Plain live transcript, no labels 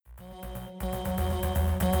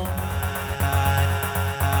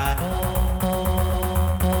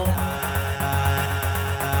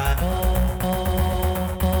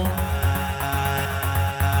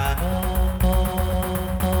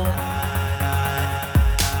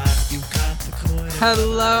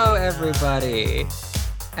Hello, everybody,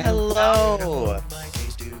 and Hello,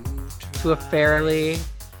 to a fairly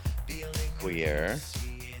queer.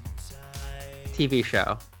 TV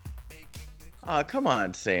show. Oh, come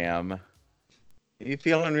on, Sam. You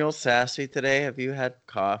feeling real sassy today? Have you had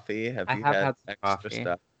coffee? Have I you have had had some extra coffee.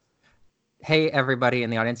 stuff? Hey, everybody in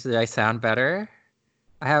the audience, did I sound better?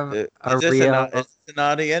 I have Is a this real an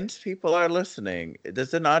audience? People are listening.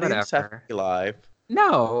 Does an audience have to whatever. be live?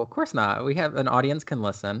 No, of course not. We have an audience can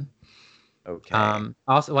listen. Okay.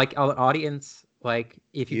 Also, like an audience, like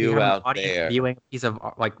if you You have an out audience there. viewing a piece of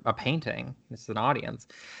like a painting, it's an audience.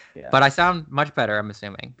 But I Yes. sound much better, I'm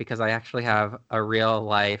assuming, because I actually have a real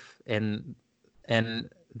life in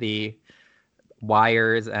the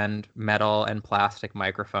wires and metal and plastic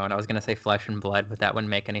microphone. I was gonna say flesh and blood, but that wouldn't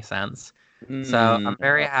make any sense. So I'm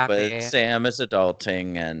very No, but happy. Sam is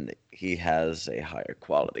adulting and he has a higher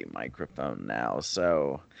quality microphone now.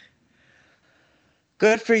 So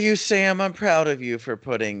good for you, Sam. I'm proud of you for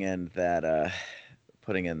putting in that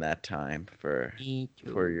time Me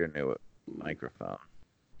for too. your new microphone.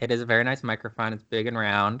 It is a very nice microphone. It's big and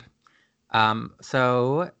round.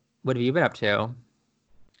 So what have you been up to?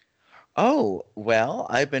 Oh, well,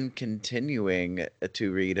 I've been continuing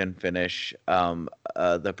to read and finish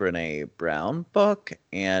the Brene Brown book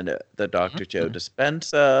and the Dr. Joe Mm.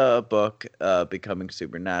 Dispenza book, Becoming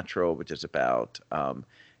Supernatural, which is about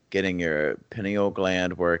getting your pineal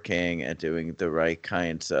gland working and doing the right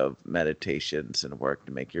kinds of meditations and work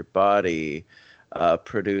to make your body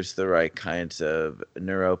produce the right kinds of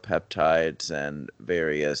neuropeptides and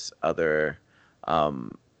various other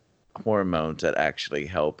um, hormones that actually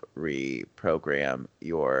help reprogram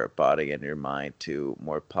your body and your mind to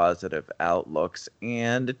more positive outlooks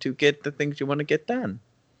and to get the things you want to get done.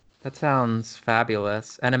 That sounds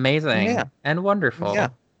fabulous and Yeah, amazing and yeah,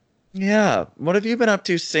 wonderful. yeah. What have you been up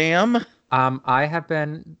to, Sam? I have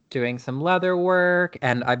been doing some leather work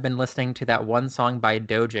and I've been listening to that one song by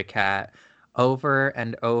Doja Cat over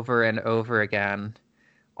and over and over again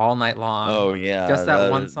all night long. Oh yeah, Just that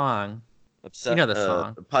one song. You know the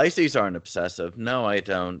song. Pisces aren't obsessive. No, I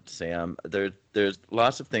don't, Sam. There's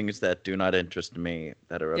lots of things that do not interest me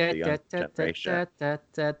that are of Da, the da, younger da, da, generation. da, da,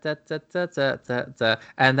 da, da, da, da, da, da, da.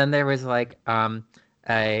 And then there was like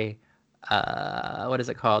a what is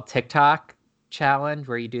it called? TikTok challenge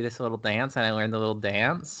where you do this little dance and I learned the little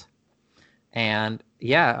dance. And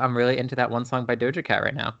yeah, I'm really into that one song by Doja Cat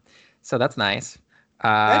right now. So that's nice.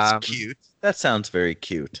 That's Um, cute. That sounds very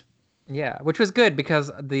cute. yeah, which was good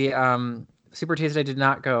because the Super Tuesday did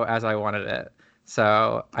not go as I wanted it.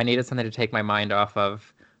 So I needed something to take my mind off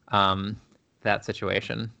of um, that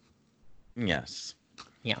situation. Yes.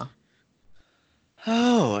 Yeah.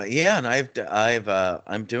 Oh, yeah, and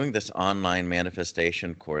I'm doing this online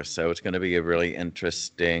manifestation course, so it's going to be a really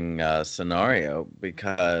interesting scenario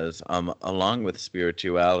because along with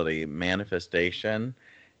spirituality, manifestation,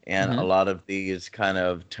 and a Hmm. lot of these kind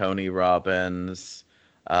of Tony Robbins,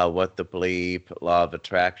 what the bleep, law of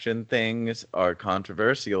attraction things are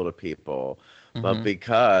controversial to people. But Hmm.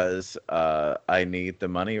 because I need the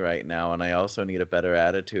money right now, and I also need a better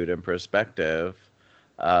attitude and perspective,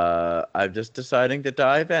 I'm just deciding to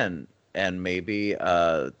dive in, and maybe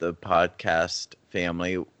the podcast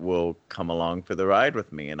family will come along for the ride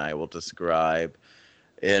with me, and I will describe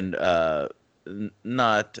in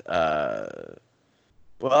not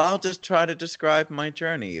well, I'll just try to describe my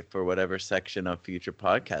journey for whatever section of future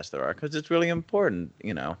podcasts there are, because it's really important,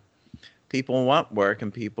 you know. People want work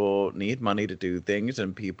and people need money to do things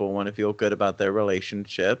and people want to feel good about their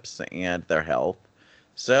relationships and their health.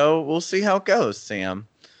 So we'll see how it goes, Sam.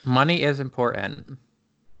 Money is important.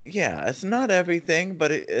 Yeah, it's not everything,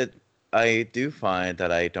 but I do find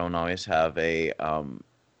that I don't always have a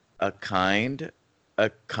kind a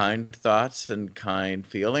kind thoughts and kind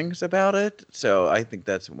feelings about it. So I think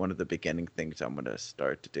that's one of the beginning things I'm gonna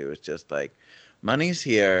start to do is just like money's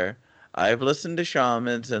here. I've listened to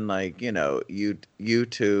shamans and like, you know,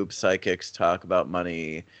 YouTube psychics talk about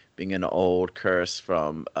money being an old curse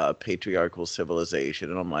from patriarchal civilization.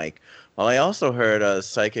 And I'm like, well, I also heard a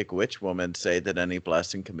psychic witch woman say that any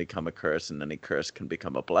blessing can become a curse and any curse can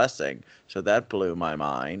become a blessing. So that blew my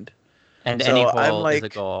mind. And any So I'm goal is a like,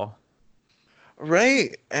 goal.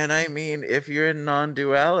 right. And I mean, if you're in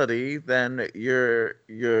non-duality, then your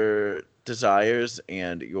desires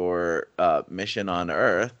and your mission on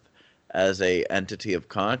Earth as a entity of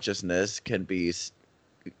consciousness can be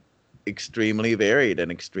extremely varied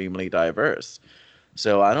and extremely diverse.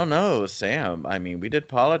 So I don't know, Sam. I mean, we did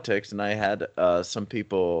politics, and I had some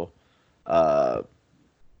people uh,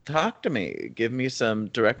 talk to me, give me some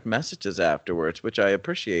direct messages afterwards, which I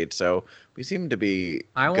appreciate. So we seem to be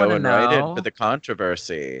I want to going right in for know, the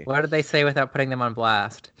controversy. what did they say without putting them on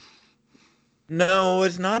blast? No,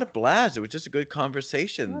 it's not a blast. It was just a good Oh,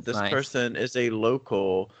 conversation. that's This nice. person is a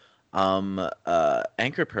local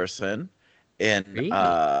anchor person Really?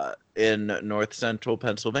 in North Central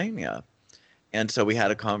Pennsylvania. And so we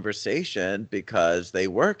had a conversation because they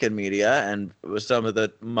work in media, and some of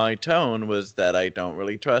my tone was that I don't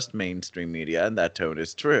really trust mainstream media, and that tone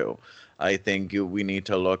is true. I think we need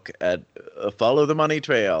to look at follow the money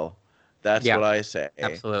trail. That's Yeah, what I say.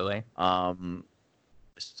 absolutely. Um,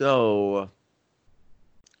 so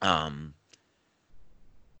um,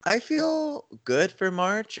 I feel good for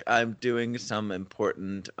March. I'm doing some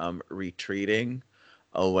important retreating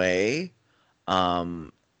away.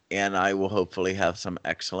 Um, and I will hopefully have some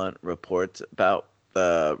excellent reports about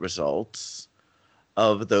the results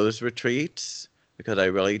of those retreats because I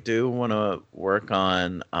really do want to work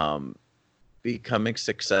on becoming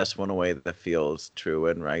successful in a way that feels true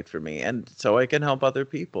and right for me. And so I can help other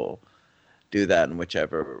people do that in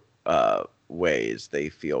whichever ways they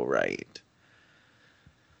feel right.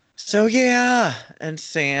 So yeah, and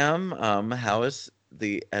Sam, how is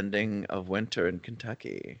the ending of winter in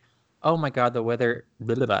Kentucky? Oh my God, the weather,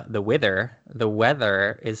 the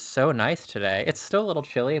weather is so nice today. It's still a little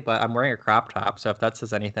chilly, but I'm wearing a crop top, so if that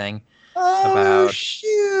says anything Oh about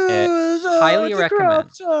shoot! it, Oh, highly it's a crop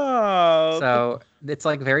recommend. top. So it's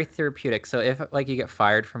like very therapeutic. So if like you get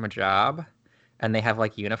fired from a job and they have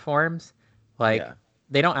like uniforms, like Yeah.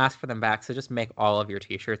 they don't ask for them back, so just make all of your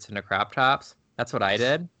t-shirts into crop tops. That's what I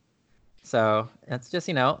did. So it's just,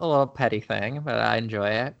 a little petty thing, but I enjoy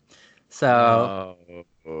it. So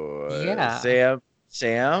Oh, yeah.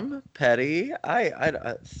 Sam, Petty.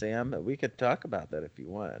 Sam. We could talk about that if you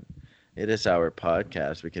want. It is our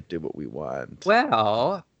podcast. We could do what we want.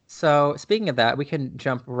 Well, so speaking of that, we can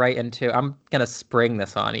jump right into I'm gonna spring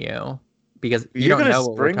this on you because you You're don't gonna know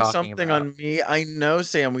what we're spring talking something about. on me. I know,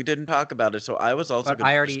 Sam. We didn't talk about it, so I was also But gonna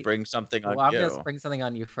I already spring something well, on I'm gonna you. spring something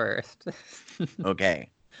on you first. Okay.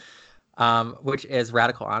 Which is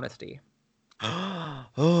radical honesty, which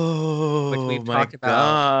Oh we've my talked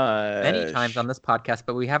about many times on gosh. this podcast,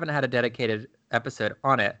 but we haven't had a dedicated episode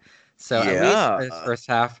on it. So at least Yeah. for this first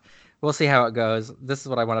half, we'll see how it goes. This is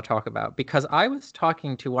what I want to talk about because I was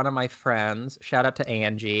talking to one of my friends, shout out to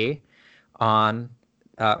Angie, on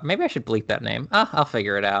maybe I should bleep that name. I'll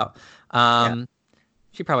figure it out. Yeah. Um,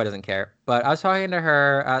 she probably doesn't care. But I was talking to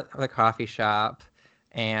her at the coffee shop,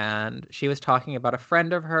 and she was talking about a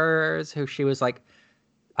friend of hers who she was like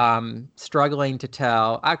struggling to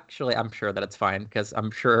tell. Actually, I'm sure that it's fine because I'm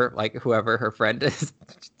sure like whoever her friend is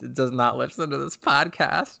does not listen to this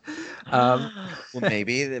podcast. Um, Well,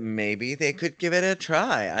 maybe they could give it a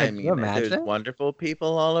try. I could you mean, there's imagine? wonderful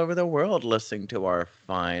people all over the world listening to our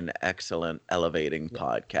fine, excellent, elevating Yeah.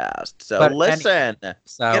 podcast. So But any listen. Get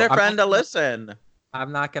so a friend to listen.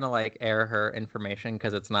 I'm not gonna like air her information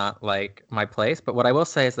because it's not like my place. But what I will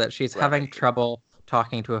say is that she's having Right. trouble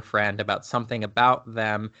talking to a friend about something about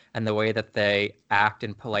them and the way that they act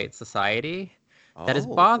in polite society that is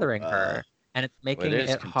Oh, bothering her, and it's well, it making is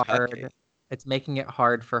it hard. Kentucky. It's making it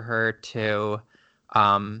hard for her to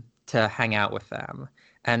hang out with them.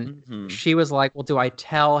 And Hmm. she was like, "Well, do I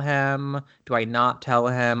tell him? Do I not tell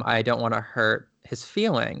him? I don't want to hurt his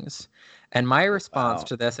feelings." And my Oh, response wow.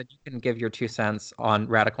 to this, and you can give your 2 cents on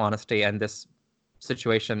radical honesty and this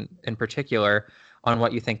situation in particular on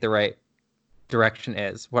what you think the right direction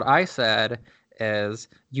is. What I said is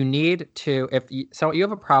you need to, so you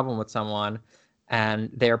have a problem with someone and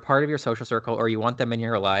they're part of your social circle or you want them in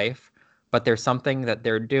your life, but there's something that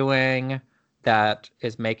they're doing that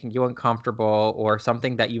is making you uncomfortable or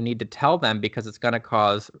something that you need to tell them because it's going to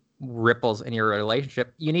cause ripples in your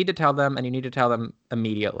relationship. You need to tell them and you need to tell them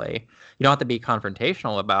immediately. You don't have to be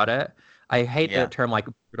confrontational about it. I hate the Yeah. term like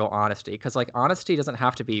brutal honesty because like honesty doesn't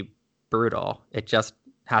have to be brutal. It just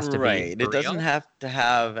has to be Right. It doesn't real. have to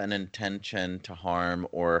have an intention to harm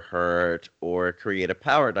or hurt or create a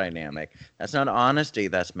power dynamic. That's not honesty,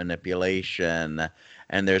 that's manipulation.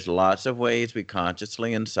 And there's lots of ways we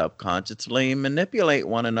consciously and subconsciously manipulate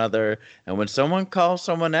one another. And when someone calls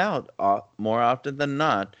someone out, more often than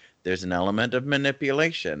not, there's an element of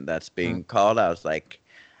manipulation that's Mm. being called out. It's like,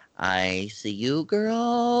 I see you,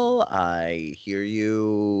 girl. I hear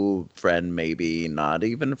you, friend, maybe not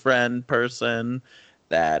even friend person,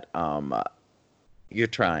 that you're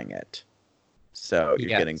trying it. So you're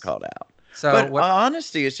getting Yes. called out. So But what?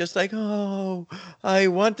 honesty is just like, oh, I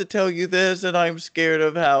want to tell you this, and I'm scared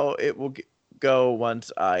of how it will go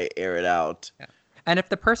once I air it out. Yeah. And if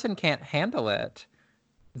the person can't handle it,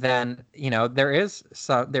 then there is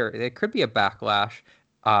it could be a backlash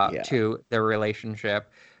Yeah. to their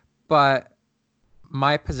relationship. But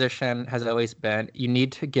my position has always been you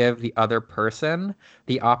need to give the other person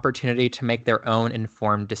the opportunity to make their own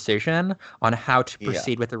informed decision on how to Yeah.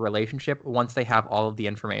 proceed with the relationship once they have all of the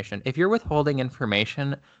information. If you're withholding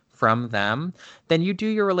information from them, then you do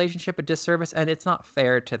your relationship a disservice and it's not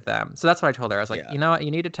fair to them. So that's what I told her. I was like, Yeah. you know what?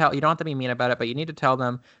 You need to tell, you don't have to be mean about it, but you need to tell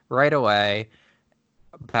them right away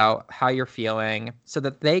about how you're feeling so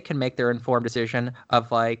that they can make their informed decision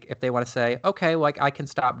of like if they want to say, okay, like I can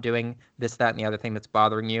stop doing this, that, and the other thing that's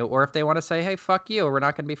bothering you, or if they want to say, hey, fuck you, we're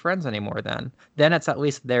not going to be friends anymore, then it's at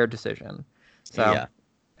least their decision. So Yeah.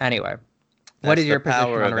 anyway, what That's is the your position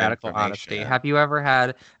power on of radical honesty? information. Have you ever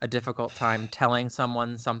had a difficult time telling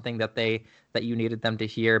someone something that you needed them to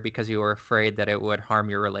hear because you were afraid that it would harm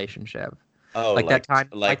your relationship? Oh, Like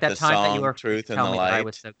like that the time that you were song afraid to Truth in tell the me that I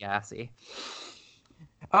was Light. so gassy.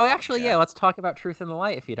 Oh, actually, Yeah. yeah, let's talk about Truth in the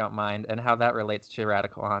Light if you don't mind and how that relates to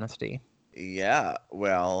radical honesty. Yeah.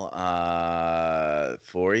 Well,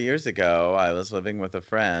 4 years ago, I was living with a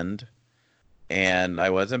friend and I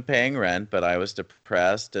wasn't paying rent, but I was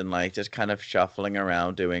depressed and like just kind of shuffling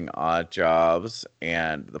around doing odd jobs.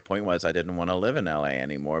 And the point was, I didn't want to live in LA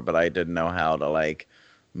anymore, but I didn't know how to like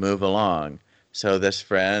move along. So this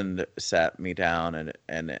friend sat me down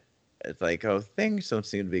and it's like, oh, things don't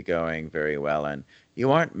seem to be going very well, and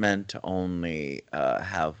you aren't meant to only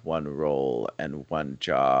have one role and one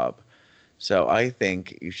job. So I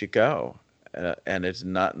think you should go. And it's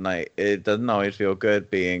not nice. It doesn't always feel good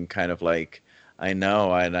being kind of like, I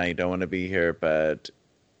know, and I don't want to be here, but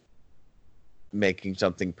making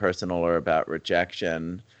something personal or about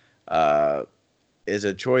rejection uh, is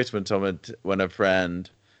a choice when when a friend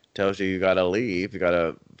tells you you gotta leave, you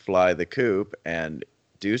gotta fly the coop and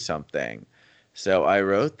do something. So I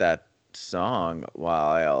wrote that song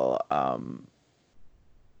while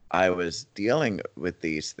I was dealing with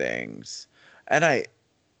these things, and I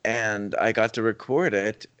got to record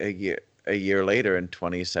it a year later in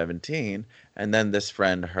 2017, and then this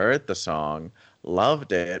friend heard the song,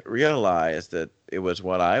 loved it, realized that it was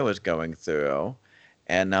what I was going through,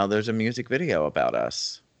 and now there's a music video about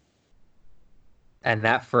us. And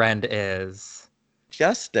that friend is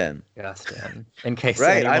Justin. Justin, in case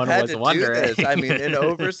Right, I've anyone had was to do wondering. this. I mean,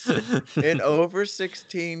 in over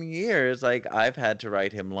 16 years, like I've had to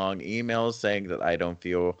write him long emails saying that I don't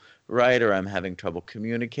feel right or I'm having trouble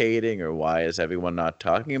communicating or why is everyone not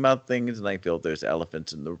talking about things and I feel there's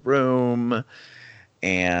elephants in the room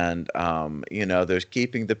and there's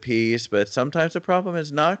keeping the peace, but sometimes the problem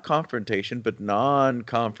is not confrontation but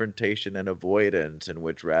non-confrontation and avoidance, in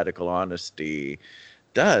which radical honesty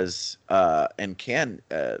does and can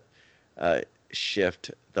uh,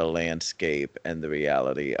 shift the landscape and the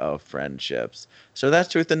reality of friendships. So that's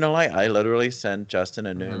Truth in the Light. I literally sent Justin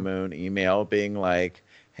a New Mhm. Moon email being like,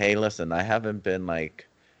 hey, listen, I haven't been like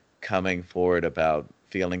coming forward about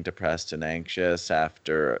feeling depressed and anxious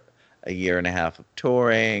after a year and a half of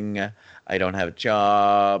touring. I don't have a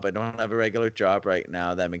job. I don't have a regular job right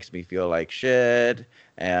now. That makes me feel like shit.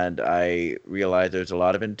 And I realize there's a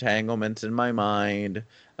lot of entanglements in my mind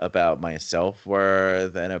about my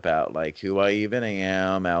self-worth and about like who I even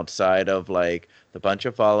am outside of like the bunch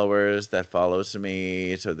of followers that follows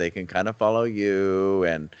me so they can kind of follow you,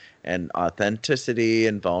 and authenticity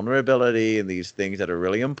and vulnerability and these things that are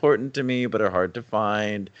really important to me but are hard to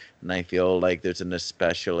find. And I feel like there's an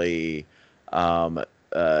um,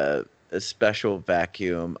 a special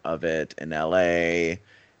vacuum of it in LA.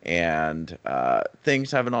 And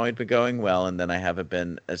things haven't always been going well. And then I haven't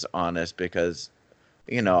been as honest because,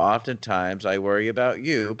 oftentimes I worry about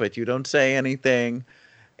you, but you don't say anything.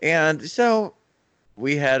 And so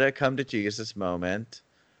we had a come to Jesus moment.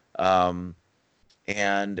 Um,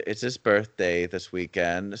 and it's his birthday this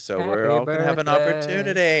weekend, so we're Happy all gonna have an birthday.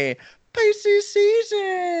 opportunity. Pisces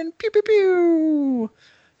season, pew pew pew.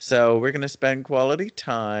 So we're gonna spend quality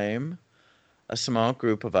time, a small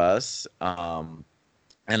group of us,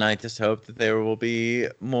 and I just hope that there will be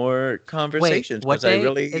more Wait, conversations what because I day is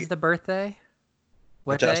really the birthday?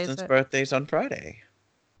 What day is Justin's it? birthday's on Friday.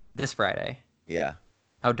 This Friday. Yeah.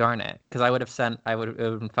 Oh, darn it. Because it would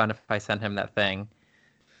have been fun if I sent him that thing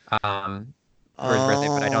um, for his birthday,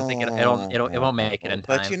 but I don't think it won't make it Oh, in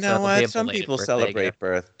but time. you So know it'll be what? a Some belated people birthday celebrate gift.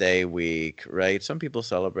 birthday week, right? Some people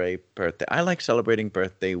celebrate birthday. I like celebrating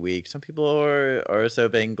birthday week. Some people are so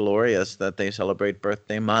vainglorious that they celebrate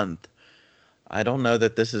birthday month. I don't know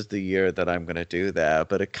that this is the year that I'm going to do that,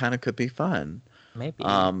 but it kind of could be fun. Maybe.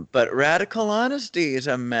 But radical honesty is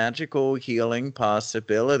a magical healing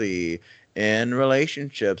possibility. in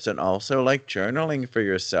relationships, and also like journaling for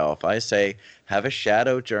yourself. I say have a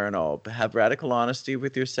shadow journal, have radical honesty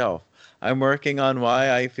with yourself. I'm working on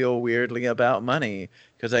why I feel weirdly about money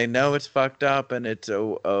because I know it's fucked up and it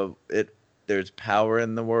there's power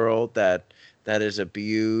in the world that is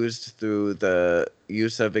abused through the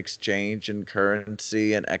use of exchange and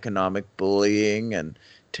currency and economic bullying and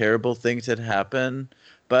terrible things that happen.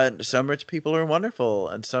 But some rich people are wonderful,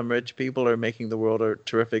 and some rich people are making the world a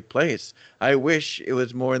terrific place. I wish it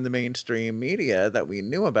was more in the mainstream media that we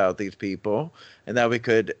knew about these people and that we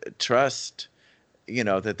could trust,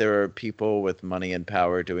 that there are people with money and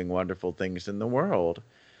power doing wonderful things in the world.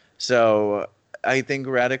 So I think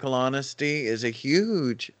radical honesty is a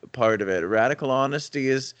huge part of it. Radical honesty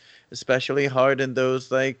is especially hard in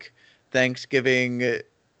those like Thanksgiving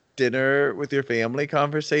dinner with your family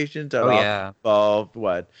conversations that Oh often yeah. involve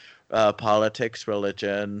what politics,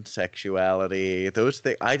 religion, sexuality, those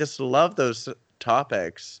things. I just love those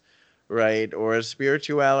topics, right? Or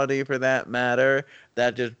spirituality for that matter.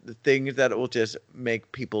 That just the things that will just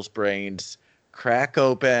make people's brains crack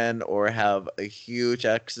open or have a huge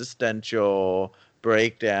existential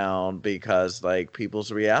breakdown because like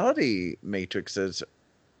people's reality matrices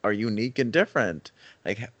are unique and different.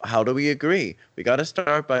 Like, how do we agree? We got to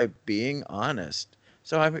start by being honest.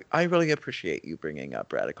 So I really appreciate you bringing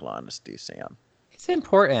up radical honesty, Sam. It's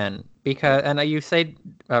important because, and you say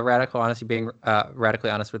radical honesty, being radically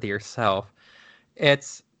honest with yourself.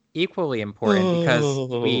 It's equally important because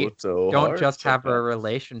Oh, we it's so don't hard just have a sometimes.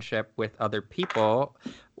 relationship with other people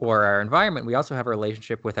or our environment, we also have a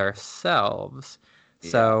relationship with ourselves. Yeah.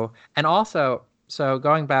 So, and also, so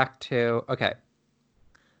going back to, okay,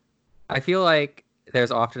 I feel like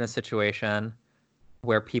there's often a situation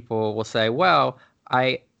where people will say, well,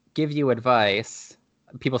 I give you advice.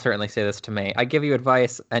 People certainly say this to me. I give you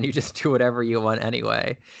advice and you just do whatever you want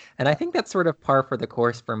anyway. And I think that's sort of par for the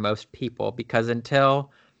course for most people because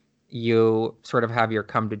until you sort of have your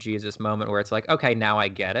come to Jesus moment where it's like, okay, now I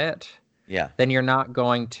get it, Yeah. then you're not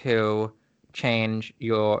going to change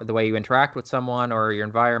the way you interact with someone or your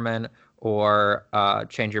environment or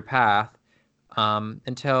change your path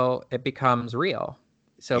until it becomes real.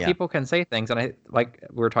 So Yeah. people can say things, and I like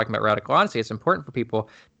we were talking about radical honesty. It's important for people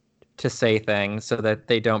to say things so that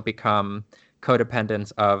they don't become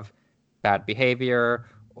codependents of bad behavior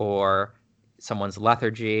or someone's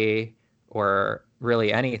lethargy or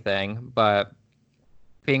really anything. But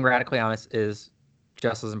being radically honest is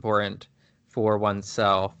just as important for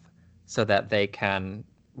oneself so that they can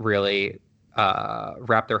really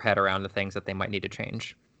wrap their head around the things that they might need to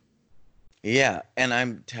change. Yeah. And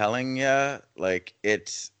I'm telling you, like,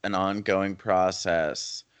 it's an ongoing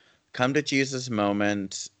process. Come to Jesus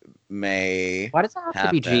moment may Why does it have to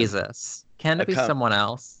be happen. Jesus? Can it be Come someone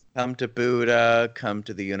else? come to Buddha, come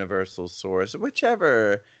to the universal source,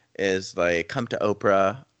 whichever is like come to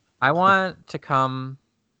Oprah. I want to come,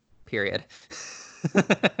 period.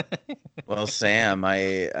 Well, Sam,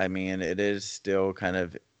 I mean it is still kind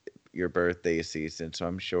of your birthday season, so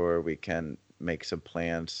I'm sure we can make some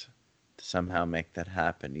plans to somehow make that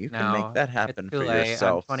happen. You can make No, that it's happen too for late. I'm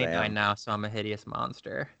yourself, 29 Sam. now, so I'm a hideous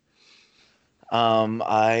monster.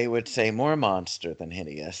 I would say more monster than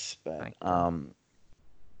hideous, but Thank you.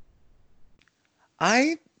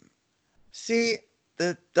 I see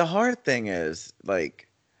the hard thing is like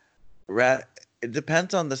rat it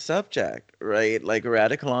depends on the subject, right? Like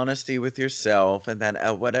radical honesty with yourself and then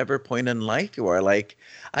at whatever point in life you are. Like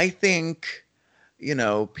I think,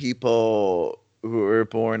 people who were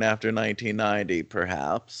born after 1990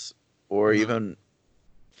 perhaps or Hmm. even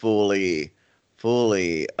fully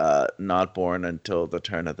fully not born until the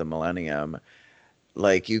turn of the millennium,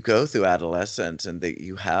 like you go through adolescence and that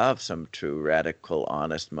you have some true radical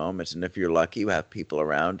honest moments, and if you're lucky you have people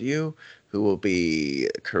around you who will be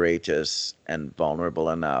courageous and vulnerable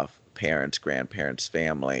enough, parents, grandparents,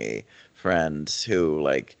 family, friends, who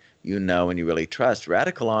like and you really trust.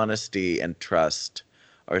 Radical honesty and trust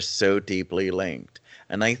are so deeply linked,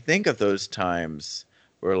 and I think of those times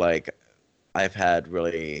where like I've had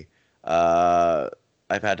really uh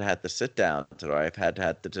I've had to have the sit downs or I've had to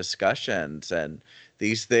have the discussions, and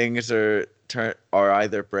these things are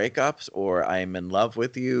either breakups or I'm in love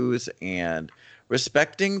with yous, and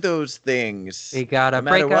respecting those things We gotta no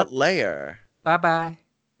matter break what up. layer. Bye bye.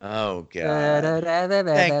 Oh Da God. da da da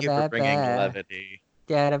da Thank da you for da bringing da. levity.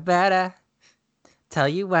 Da da da da. Tell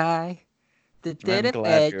you why. Da da I'm da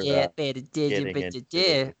glad da you're da da da getting da da into da.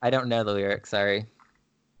 it. I don't know the lyrics. Sorry.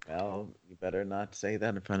 Well, you better not say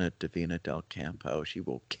that in front of Davina Del Campo. She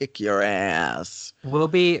will kick your ass. We'll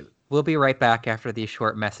be right back after these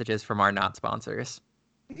short messages from our not sponsors.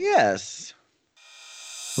 Yes.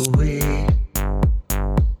 We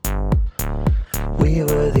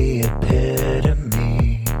were the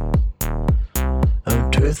epitome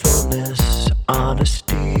of truthfulness,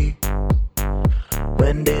 honesty.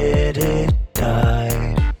 When did it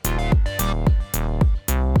die?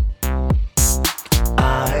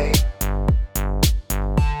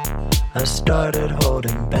 I started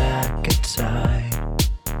holding back inside.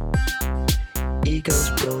 Egos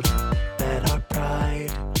built at our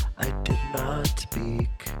pride. I did not speak.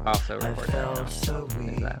 Also I recorded. felt so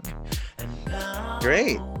weak. And now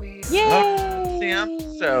Great. Well, Sam,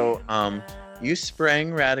 so you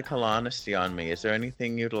sprang radical honesty on me. Is there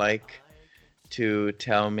anything you'd like to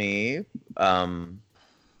tell me in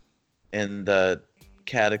the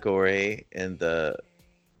category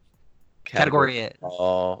Category is.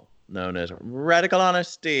 all known as radical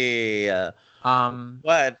honesty?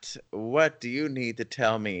 What do you need to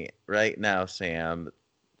tell me right now, Sam?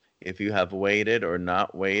 If you have waited or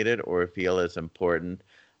not waited or feel it's important,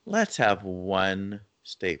 let's have one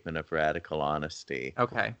statement of radical honesty.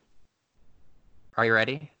 Okay. Are you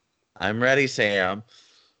ready? I'm ready, Sam.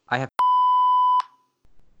 I have.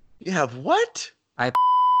 You have what? I have.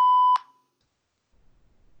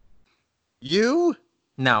 You?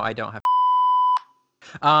 No, I don't have.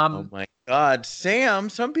 Oh my God, Sam!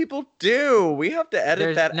 Some people do. We have to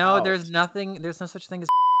edit that out. There's nothing. There's no such thing as.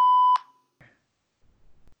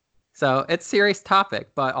 So it's a serious topic,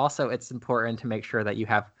 but also it's important to make sure that you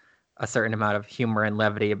have a certain amount of humor and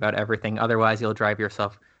levity about everything. Otherwise, you'll drive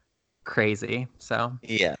yourself crazy. So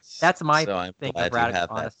Yes, that's my so I'm thing glad of you radical have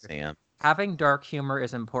that, honesty. Sam. Having dark humor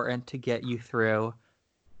is important to get you through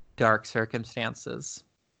dark circumstances.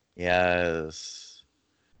 Yes.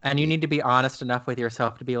 And you need to be honest enough with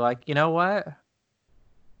yourself to be like, you know what?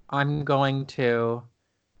 I'm going to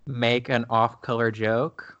make an off-color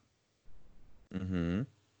joke. Mm-hmm.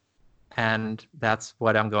 And that's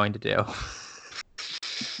what I'm going to do.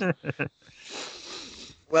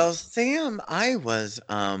 Well, Sam, I was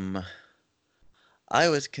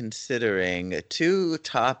considering two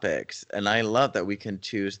topics, and I love that we can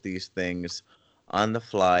choose these things on the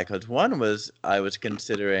fly. Because one was I was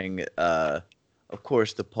considering, of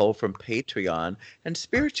course, the poll from Patreon, and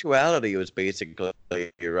spirituality was basically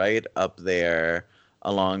right up there,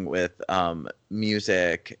 along with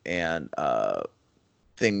music and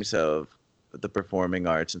things of the performing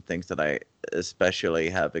arts and things that I especially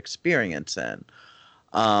have experience in.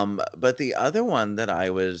 But the other one that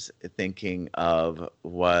I was thinking of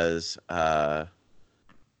was I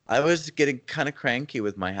was getting kind of cranky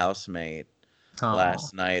with my housemate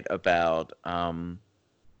last night about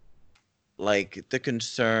like the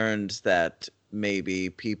concerns that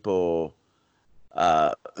maybe people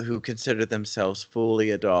who consider themselves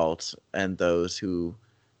fully adults and those who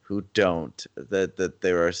don't, that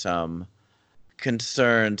there are some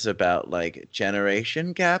concerns about like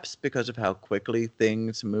generation gaps because of how quickly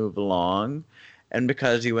things move along, and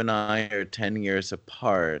because you and I are 10 years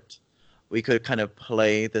apart, we could kind of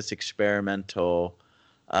play this experimental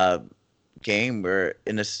game where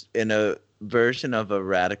in a version of a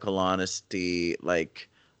radical honesty like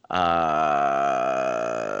kind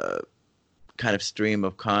of stream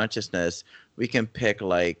of consciousness, we can pick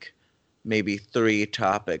like maybe 3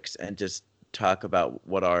 topics and just talk about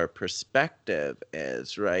what our perspective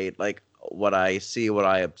is, right? Like what I see, what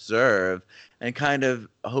I observe, and kind of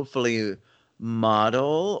hopefully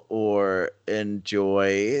model or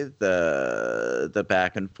enjoy the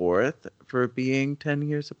back and forth for being 10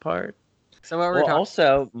 years apart. So what we're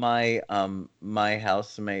also my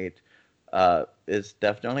housemate is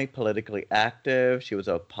definitely politically active. She was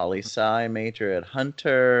a poli-sci major at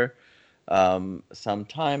Hunter some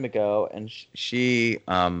time ago, and she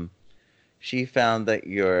found that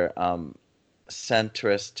your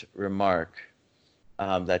centrist remark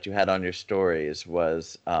that you had on your stories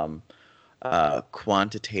was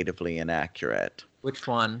quantitatively inaccurate. Which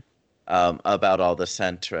one? About all the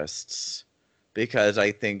centrists. Because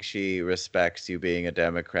I think she respects you being a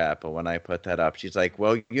Democrat, but when I put that up, she's like,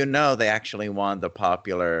 well, they actually won the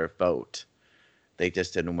popular vote. They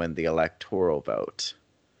just didn't win the electoral vote.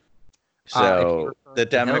 So the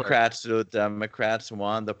Democrats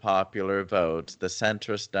won the popular votes. The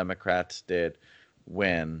centrist Democrats did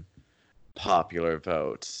win popular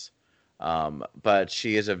votes. But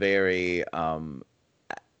she is a very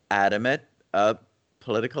adamant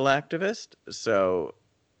political activist. So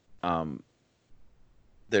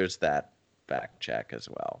there's that fact check as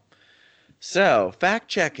well. So fact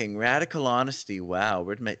checking, radical honesty. Wow,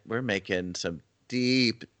 we're making some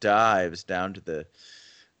deep dives down to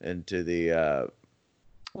into the.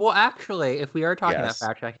 Well, actually, if we are talking about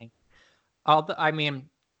fact checking,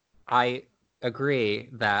 I agree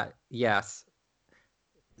that yes,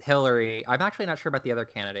 Hillary. I'm actually not sure about the other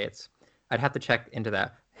candidates. I'd have to check into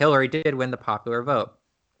that. Hillary did win the popular vote.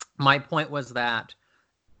 My point was that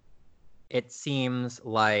it seems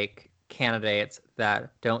like candidates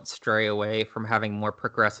that don't stray away from having more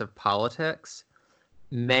progressive politics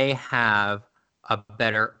may have a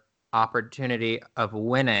better opportunity of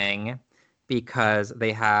winning because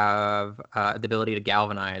they have the ability to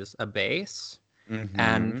galvanize a base.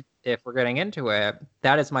 And if we're getting into it,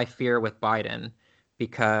 that is my fear with Biden,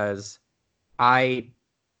 because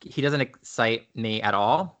he doesn't excite me at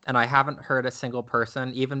all. And I haven't heard a single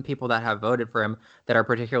person, even people that have voted for him, that are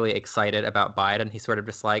particularly excited about Biden. He's sort of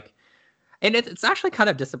just like, and it's actually kind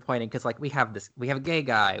of disappointing because like we have a gay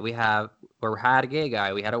guy, we had a gay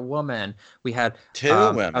guy, we had a woman, we had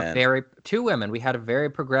two women, we had a very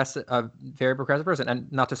progressive person.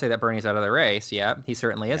 And not to say that Bernie's out of the race yet, he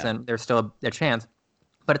certainly isn't. There's still a chance.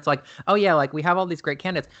 But it's like, oh yeah, like we have all these great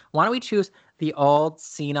candidates. Why don't we choose the old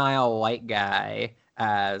senile white guy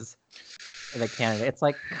as the candidate? It's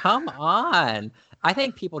like, come on. I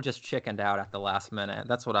think people just chickened out at the last minute.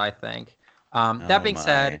 That's what I think. That being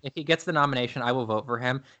said, if he gets the nomination, I will vote for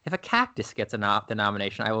him. If a cactus gets the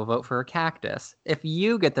nomination, I will vote for a cactus. If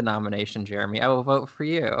you get the nomination, Jeremy, I will vote for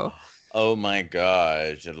you. Oh my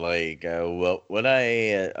gosh! Like,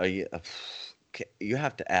 you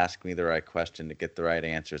have to ask me the right question to get the right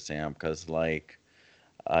answer, Sam. Because, like,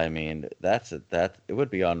 I mean, it would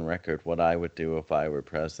be on record what I would do if I were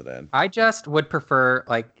president. I just would prefer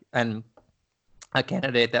like a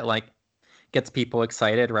candidate that like gets people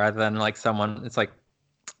excited rather than like someone it's like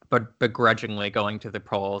but begrudgingly going to the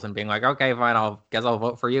polls and being like, okay, fine, guess I'll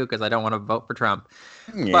vote for you because I don't want to vote for Trump.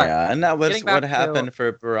 Yeah, and that was what happened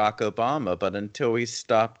for Barack Obama. But until we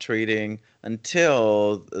stopped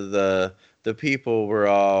until the people were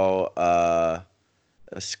all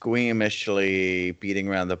squeamishly beating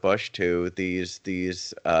around the bush to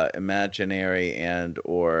these imaginary and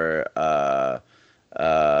or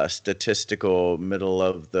statistical middle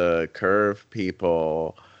of the curve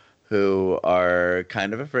people who are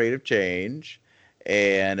kind of afraid of change.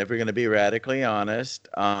 And if we're going to be radically honest,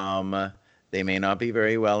 they may not be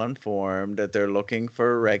very well informed. That they're looking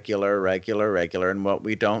for regular, and what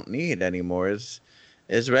we don't need anymore is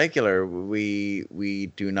regular. We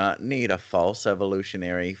do not need a false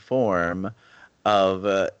evolutionary form of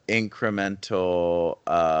incremental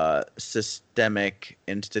systemic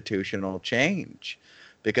institutional change,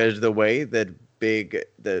 because the way that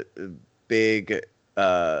the big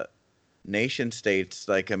nation states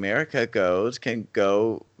like America can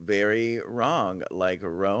go very wrong. Like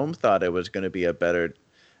Rome thought it was going to be a better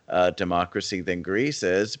democracy than Greece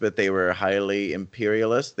is, but they were highly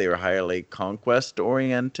imperialist, they were highly conquest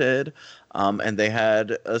oriented, and they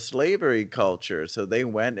had a slavery culture, so they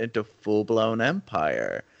went into full-blown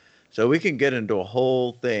empire. So we can get into a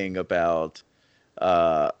whole thing about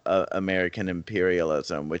American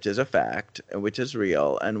imperialism, which is a fact, which is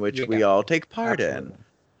real, and which we all take part in.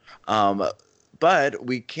 But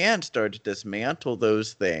we can start to dismantle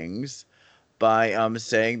those things by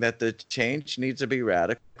saying that the change needs to be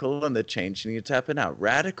radical and the change needs to happen now.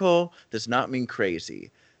 Radical does not mean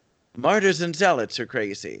crazy. Martyrs and zealots are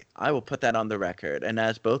crazy. I will put that on the record. And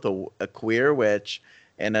as both a queer witch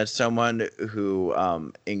and as someone who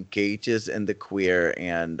engages in the queer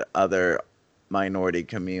and other minority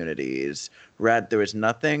communities, there is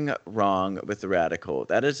nothing wrong with radical.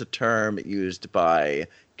 That is a term used by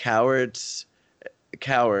cowards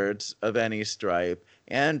of any stripe,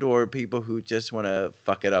 and or people who just want to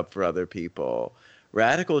fuck it up for other people.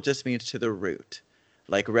 Radical just means to the root.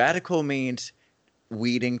 Like, radical means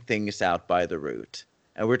weeding things out by the root.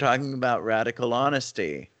 And we're talking about radical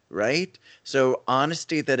honesty, right? So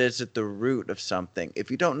honesty that is at the root of something.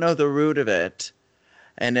 If you don't know the root of it,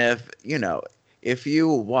 and if you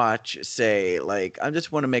watch, say, like, I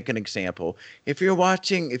just want to make an example. If you're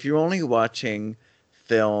only watching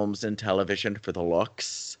films and television for the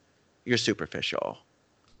looks, you're superficial.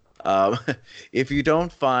 If you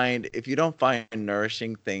don't find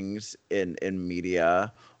nourishing things in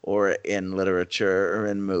media or in literature or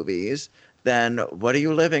in movies, then what are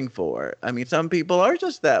you living for? I mean, some people are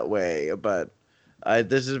just that way, but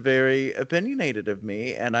this is very opinionated of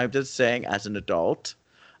me, and I'm just saying, as an adult,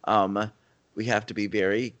 we have to be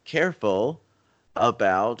very careful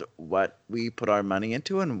about what we put our money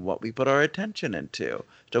into and what we put our attention into.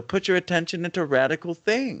 So put your attention into radical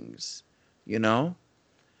things,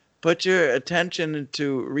 Put your attention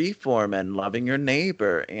into reform and loving your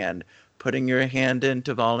neighbor and putting your hand in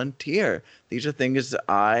to volunteer. These are things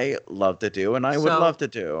I love to do and I would love to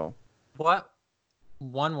do. What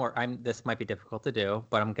one more. This might be difficult to do,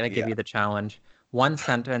 but I'm gonna give Yeah. you the challenge. One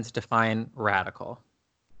sentence, define radical.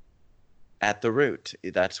 At the root.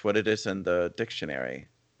 That's what it is in the dictionary.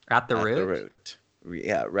 At the At root? the root.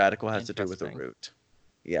 Yeah, radical has to do with the Interesting. root.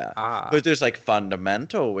 Yeah. Ah, But there's like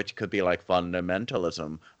fundamental, which could be like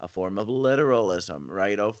fundamentalism, a form of literalism,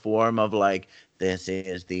 right? A form of like, this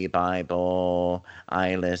is the Bible.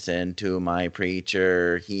 I listen to my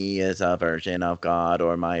preacher. He is a version of God,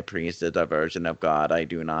 or my priest is a version of God. I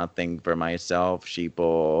do not think for myself,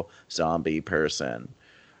 sheeple, zombie person,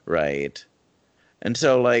 right? And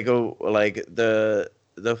so like the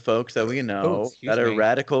folks that we know excuse that are me.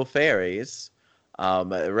 radical fairies,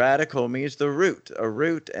 radical means the root, a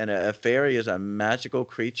root, and a fairy is a magical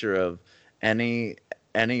creature of any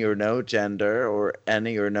any or no gender or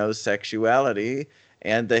any or no sexuality.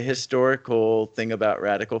 And the historical thing about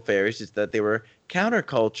radical fairies is that they were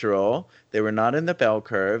countercultural. They were not in the bell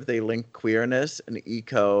curve. They linked queerness and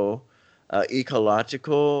ecological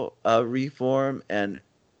reform and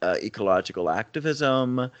ecological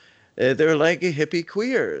activism. They're like hippie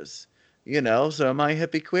queers, you know. So am I a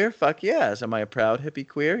hippie queer? Fuck yes. Am I a proud hippie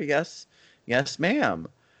queer? Yes, yes, ma'am.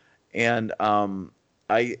 And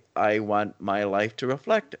I want my life to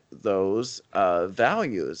reflect those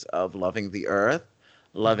values of loving the earth,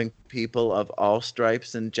 loving people of all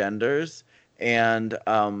stripes and genders, and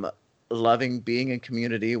loving being in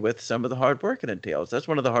community with some of the hard work it entails. That's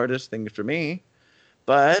one of the hardest things for me.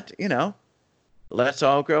 But you know, let's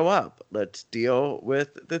all grow up. Let's deal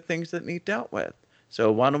with the things that need dealt with.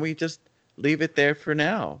 So why don't we just leave it there for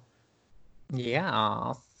now?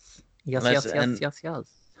 Yes. Yes, Let's yes, yes, and yes, yes.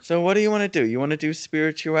 so what do you want to do? You want to do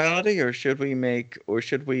spirituality, or should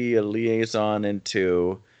we liaison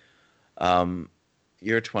into um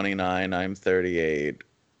you're 29, I'm 38,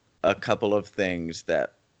 a couple of things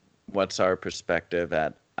that what's our perspective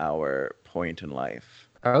at our point in life?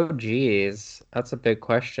 Oh, geez. That's a big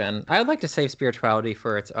question. I would like to save spirituality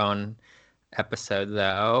for its own episode,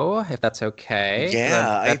 though, if that's okay.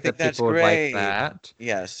 Yeah, I That think that's people would like great. that.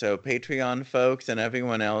 Yeah, so Patreon folks and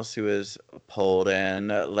everyone else who is pulled in,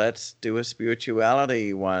 let's do a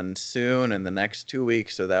spirituality one soon in the next 2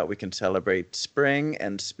 weeks so that we can celebrate spring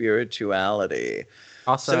and spirituality.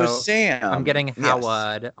 So, Also, I'm Sam, getting yes.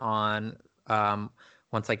 Howard on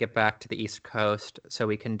once I get back to the East Coast, so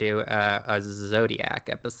we can do a zodiac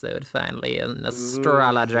episode finally, an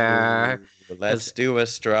astrologer, Ooh, because let's do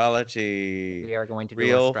astrology. we are going to do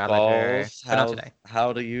Real, astrologer, false, but not today.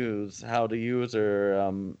 how to use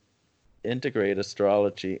or integrate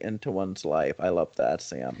astrology into one's life. I love that,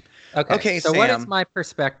 Sam. Okay, Okay, so what is Sam, my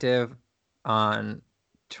perspective on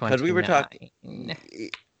because we were talking, 29?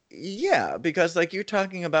 yeah, because like you're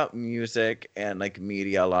talking about music and like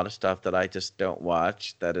media, a lot of stuff that I just don't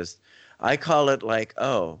watch. That is, I call it like,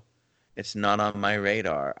 oh, it's not on my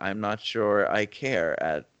radar. I'm not sure I care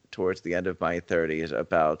at towards the end of my 30s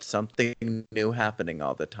about something new happening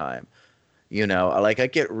all the time. You know, like I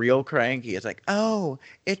get real cranky. It's like, oh,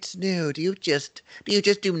 it's new. Do you just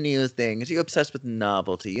do new things? Are you obsessed with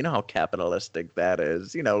novelty? You know how capitalistic that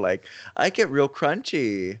is. You know, like I get real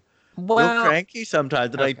crunchy, real Well, cranky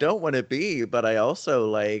sometimes that I okay. don't want to be, but I also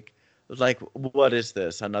like what is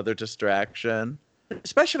this? Another distraction?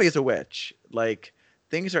 Especially as a witch. Like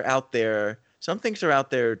things are out there. Some things are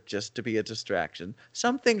out there just to be a distraction.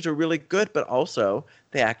 Some things are really good, but also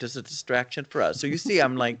they act as a distraction for us. So you see,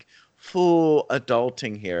 I'm like full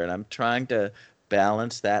adulting here, and I'm trying to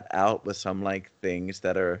balance that out with some like things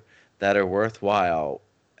that are worthwhile,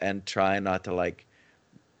 and try not to like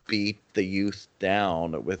beat the youth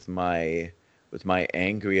down with my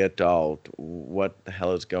angry adult what the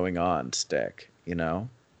hell is going on stick, you know?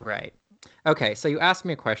 Right. Okay, so you asked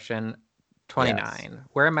me a question, Yes. 29.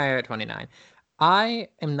 Where am I at 29? I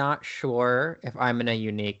am not sure if I'm in a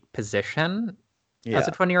unique position as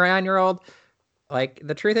a Yeah. 29-year-old. Like,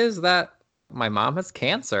 the truth is that my mom has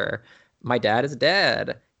cancer. My dad is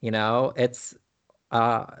dead. It's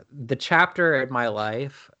the chapter in my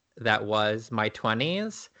life that was my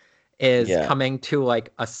 20s is Yeah. coming to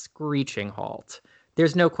like a screeching halt.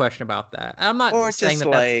 There's no question about that. I'm not Or saying just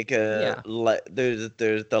that that's, like yeah,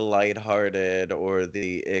 there's the lighthearted or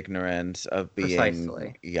the ignorance of being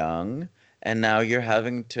precisely. young, and now you're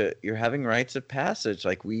having rites of passage.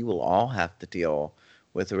 Like we will all have to deal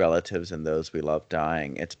with relatives and those we love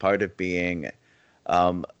dying. It's part of being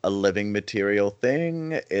a living material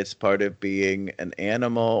thing. It's part of being an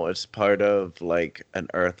animal. It's part of like an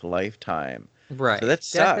Earth lifetime. So Right. that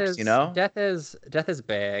sucks, you know? Death is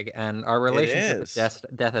big, and our It relationship with is.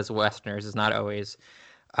 death as Westerners is not always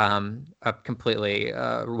a completely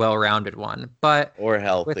well-rounded one. But Or with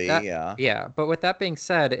healthy, that, yeah. yeah, but with that being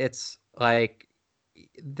said, it's like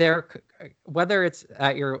there, whether it's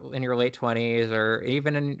in your late 20s or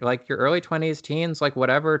even in like your early 20s, teens, like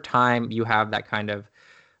whatever time you have that kind of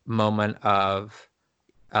moment of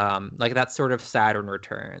like that sort of Saturn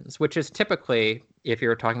returns, which is typically, if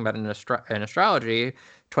you're talking about in astrology,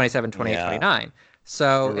 27, 28, Yeah. 29.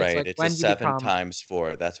 So it's Right. like It's a when you 7 become, times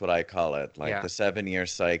 4. That's what I call it. Like yeah, the 7-year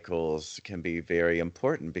cycles can be very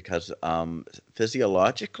important because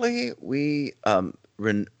physiologically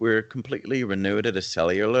we're completely renewed at a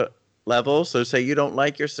cellular level. So say you don't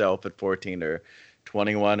like yourself at 14 or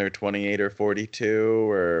 21 or 28 or 42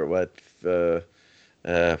 or what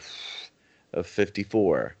uh,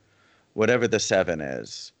 54, whatever the 7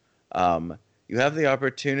 is. Um, you have the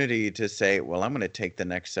opportunity to say, well, I'm going to take the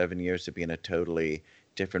next 7 years to be in a totally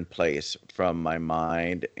different place from my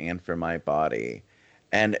mind and for my body.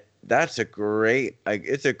 And that's a great,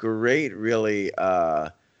 it's a great, really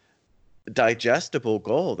digestible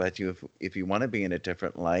goal that if you want to be in a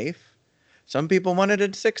different life. Some people want it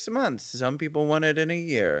in 6 months, some people want it in a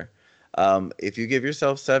year. If you give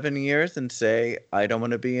yourself 7 years and say, I don't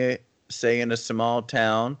want to be, say, in a small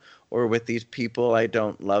town or with these people I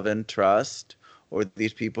don't love and trust, or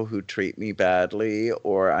these people who treat me badly,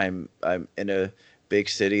 or I'm in a big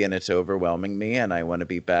city and it's overwhelming me and I want to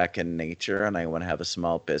be back in nature and I want to have a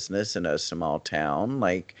small business in a small town,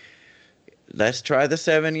 like let's try the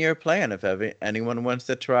 7-year plan. If anyone wants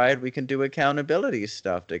to try it, we can do accountability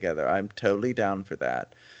stuff together. I'm totally down for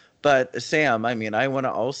that. But Sam, I mean, I want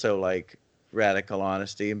to also like radical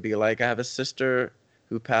honesty and be like, I have a sister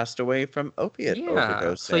who passed away from opiate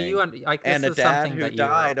yeah. So overdosing, like and this a is dad something who that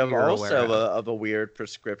died of you're aware also of. of a weird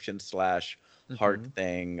prescription slash heart Hmm.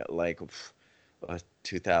 thing, like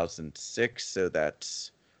 2006. So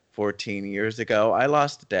that's 14 years ago. I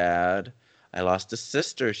lost a dad. I lost a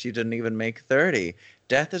sister. She didn't even make 30.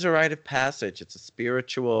 Death is a rite of passage. It's a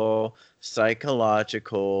spiritual,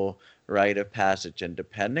 psychological rite of passage. And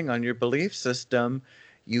depending on your belief system,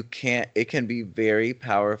 it can be very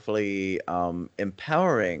powerfully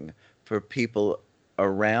empowering for people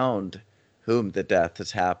around whom the death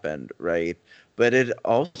has happened, right? But it's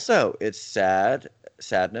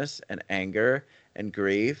sadness and anger and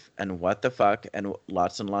grief and what the fuck and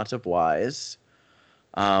lots of whys.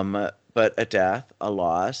 But a death, a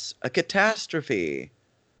loss, a catastrophe.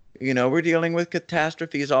 You know, we're dealing with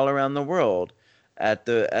catastrophes all around the world. At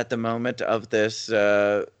the moment of this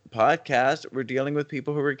podcast, we're dealing with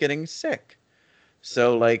people who are getting sick.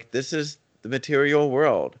 So, like, this is the material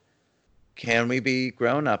world. Can we be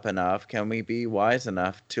grown up enough? Can we be wise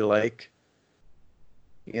enough to, like,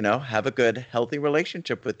 have a good, healthy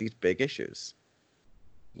relationship with these big issues?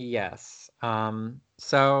 Yes.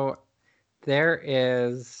 So there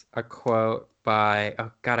is a quote by,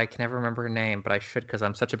 oh God, I can never remember her name, but I should because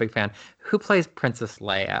I'm such a big fan. Who plays Princess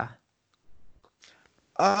Leia?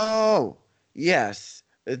 Oh, yes.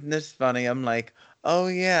 Isn't this funny? I'm like, oh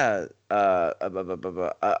yeah. While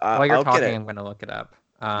you're I'll get talking, it. I'm gonna look it up.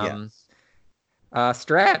 Yes.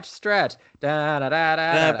 Stretch. Da, da, da, da,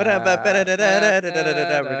 da, da, da,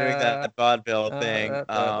 da, We're doing da, that vaudeville thing. da,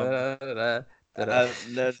 da, da, da, da,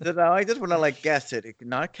 da, da. No, I just want to like guess it.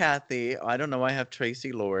 Not Kathy. I don't know. I have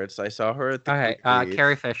Tracy Lords. I saw her at the Okay,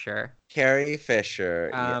 Carrie Goodreads. Fisher. Carrie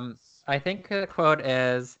Fisher. Um, Yes. I think the quote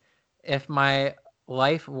is, "If my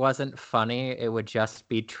life wasn't funny, it would just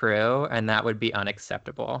be true, and that would be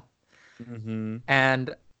unacceptable." Mm-hmm.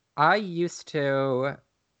 And I used to,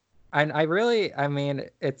 and I really, I mean,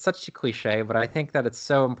 it's such a cliche, but I think that it's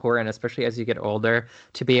so important, especially as you get older,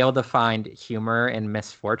 to be able to find humor in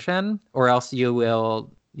misfortune, or else you'll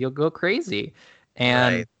go crazy.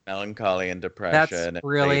 And Right. Melancholy and that's depression and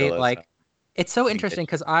really fatalism like, it's so can get interesting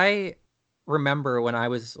because I remember when I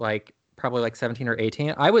was like probably like 17 or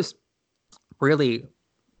 18, I was really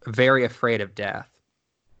very afraid of death.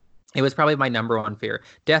 It was probably my number one fear,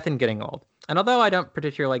 death and getting old. And although I don't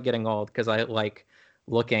particularly like getting old because I like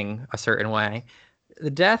looking a certain way, the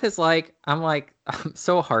death is like, I'm like, I'm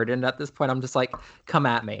so hardened at this point. I'm just like, come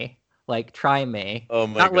at me, like, try me. Oh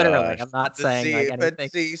my Not literally. gosh. I'm not saying like But anything.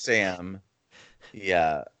 see, Sam.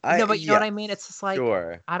 Yeah. No, but you know what Yes. I mean? It's just like,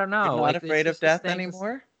 Sure. I don't You're know. not Like, afraid of just death things.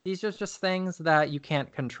 anymore? These are just things that you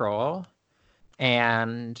can't control,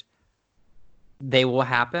 and they will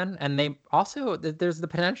happen. And they also, there's the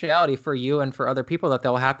potentiality for you and for other people that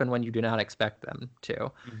they'll happen when you do not expect them to.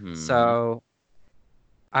 Mm-hmm. So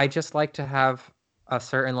I just like to have a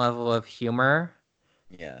certain level of humor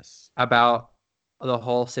Yes. about the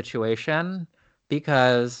whole situation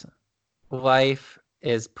because life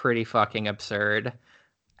is pretty fucking absurd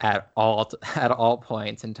at all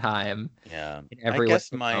points in time Yeah. in I every way.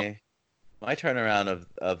 guess my turnaround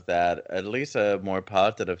of that, at least a more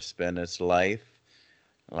positive spin, is life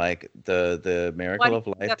Like the Why miracle do you of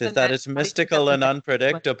think life that's is a that ne- it's why do you think that's mystical a and negative feeling, though?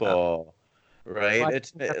 unpredictable, right? Why do you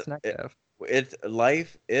think that's negative?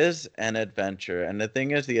 Life is an adventure, and the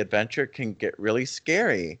thing is, the adventure can get really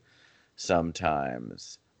scary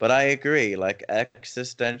sometimes. But I agree, like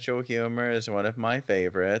existential humor is one of my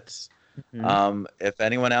favorites. Mhm. If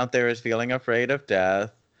anyone out there is feeling afraid of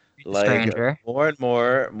death, like Stranger. more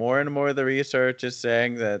and more, the research is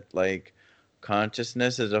saying that like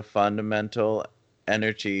consciousness is a fundamental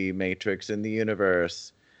energy matrix in the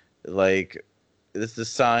universe. Like this is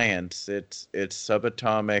science. It's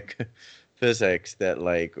subatomic physics that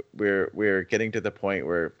like we're getting to the point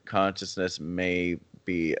where consciousness may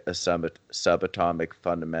be a subatomic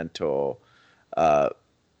fundamental uh,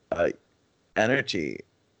 uh, energy.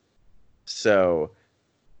 So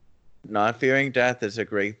not fearing death is a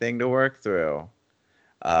great thing to work through.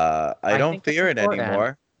 I I don't think it's fear it important.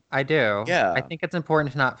 anymore. I do. I Yeah. think it's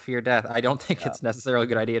important to not fear death. I don't think Yeah. it's necessarily a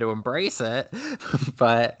good idea to embrace it,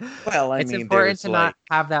 but Well, I it's mean, important there's to not like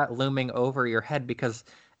have that looming over your head because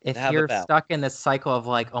if have a you're balance. stuck in this cycle of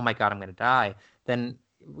like, oh my God, I'm going to die, then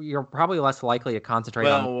you're probably less likely to concentrate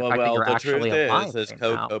on the fact that you're The actually truth is, alive as right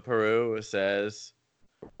now. Coco Peru says,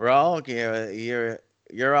 we're all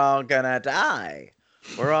you're all gonna die.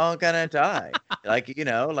 We're all gonna die. Like,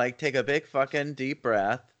 like take a big fucking deep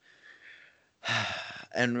breath.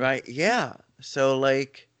 And right, yeah. So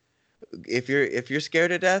like if you're scared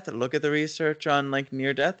to death, look at the research on like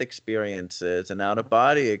near death experiences and out of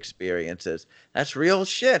body experiences. That's real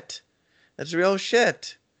shit. That's real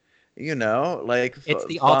shit. Like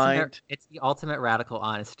find It's the ultimate radical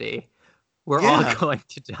honesty. We're all yeah, going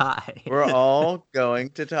to die. we're all going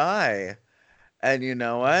to die. And you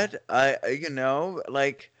know what?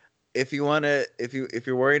 Like if you want to if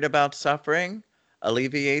you're worried about suffering,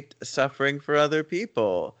 alleviate suffering for other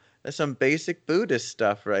people. There's some basic Buddhist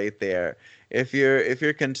stuff right there. If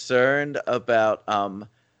you're concerned about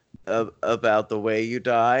the way you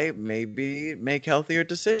die, maybe make healthier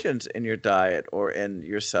decisions in your diet or in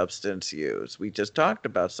your substance use. We just talked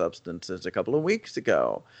about substances a couple of weeks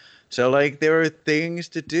ago. So like there are things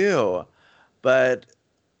to do. But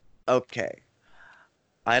okay,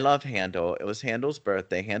 I love Handel. It was Handel's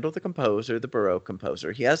birthday. Handel, the composer, the Baroque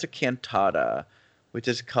composer. He has a cantata, which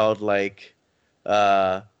is called like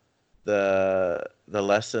uh, the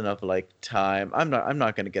lesson of like time. I'm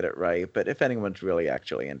not going to get it right, but if anyone's really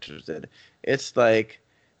actually interested, it's like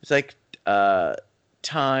uh,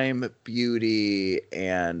 time, beauty,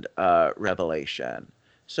 and revelation.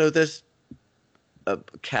 So this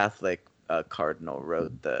Catholic cardinal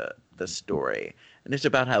wrote the story, and it's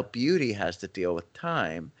about how beauty has to deal with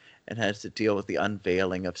time and has to deal with the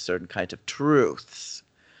unveiling of certain kinds of truths,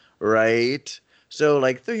 right? So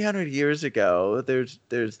like 300 years ago, there's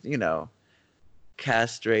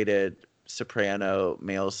castrated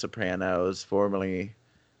male sopranos, formerly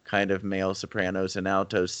kind of male sopranos and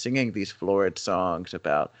altos, singing these florid songs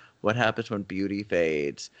about what happens when beauty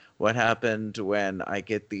fades, what happened when I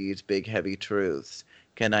get these big heavy truths.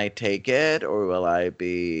 Can I take it, or will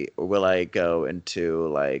I go into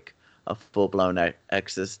like a full-blown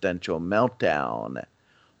existential meltdown?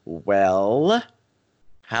 Well,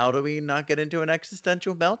 how do we not get into an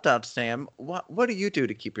existential meltdown, Sam? What do you do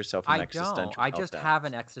to keep yourself from I don't. existential I just have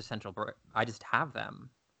meltdowns? an I just have them.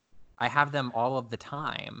 I have them all of the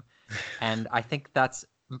time, and I think that's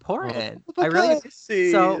Oh, important. I really do. because So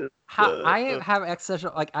see how I have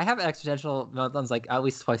existential meltdowns like at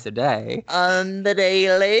least twice a day. on the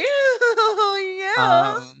daily.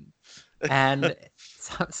 Yeah. Um, and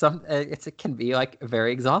it can be like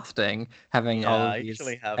very exhausting having all Yeah, of I these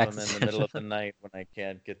usually have them in the middle existential. of the night when I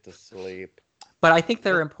can't get to sleep. But I think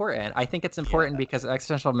they're important. I think it's important Yeah. because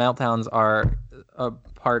existential meltdowns are a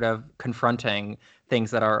part of confronting things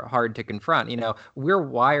that are hard to confront. We're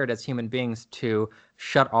wired as human beings to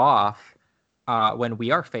shut off when we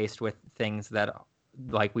are faced with things that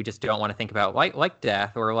like we just don't want to think about, like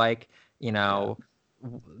death or like you Yeah. know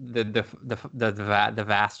the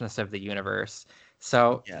vastness of the universe.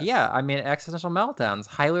 So Yes. yeah, I mean, existential meltdowns,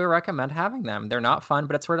 highly recommend having them. They're not fun,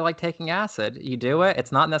 but it's sort of like taking acid. You do it,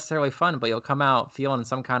 it's not necessarily fun, but you'll come out feeling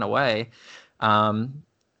some kind of way. Um,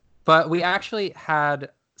 but we actually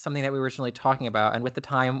had something that we were originally talking about, and with the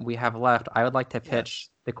time we have left, I would like to pitch Yes.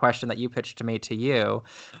 the question that you pitched to me to you,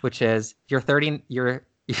 which is you're 30, you're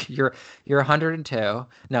 102.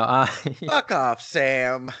 No, Fuck off,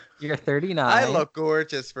 Sam. you're I 39. look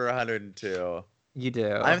gorgeous for 102. You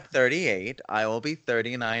do. I'm 38. I will be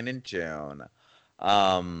 39 in June.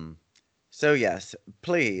 Um, so yes,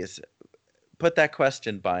 please put that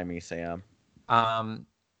question by me, Sam. Um,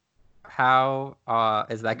 how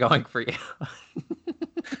is that going for you?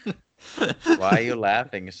 Why are you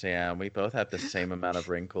laughing, Sam? We both have the same amount of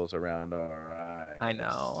wrinkles around our I eyes.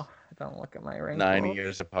 know. Don't look at my 9 years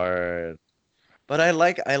wrinkles. apart. But I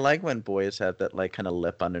like when boys have that like kind of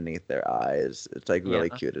lip underneath their eyes. It's like Yeah.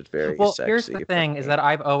 really cute. It's very Well, here's the sexy for thing is me. that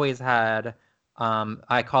I've always had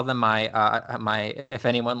I call them my if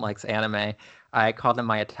anyone likes anime, I call them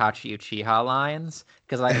my Itachi Uchiha lines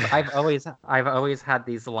because I've always had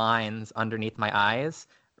these lines underneath my eyes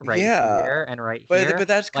right Yeah, here and right but here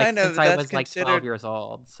that's like kind since of I that's was like 12 considered years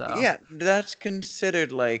old. So, yeah, that's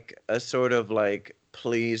considered like a sort of like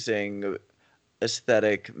pleasing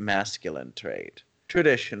aesthetic masculine trait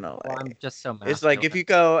well, traditionally. I'm just so It's like if masculine. you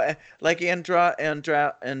go like androgynous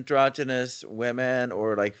women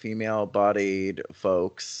or like female bodied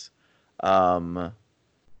folks, um,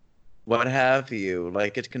 what have you,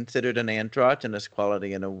 like it's considered an androgynous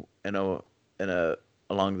quality in a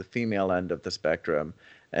along the female end of the spectrum,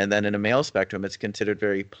 and then in a male spectrum, it's considered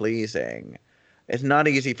very pleasing. It's not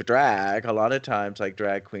easy for drag. A lot of times, like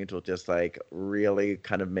drag queens will just like really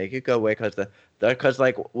kind of make it go away because because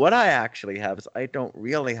like what I actually have is I don't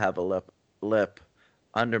really have a lip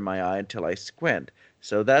under my eye until I squint,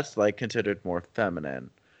 so that's like considered more feminine.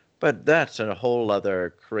 But that's a whole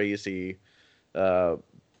other crazy uh,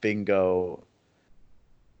 bingo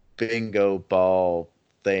bingo ball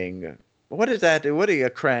thing. What is that? What are you, a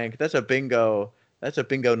crank? That's a bingo. That's a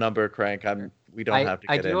bingo number crank. We don't I have to I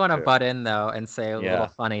get do want to into. butt in though and say a little Yeah.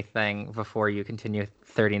 funny thing before you continue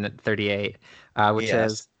 38, which Yes.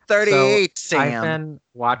 is so 38, I've Sam. been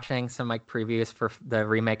watching some like previews for the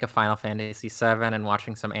remake of Final Fantasy VII and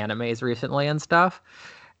watching some animes recently and stuff,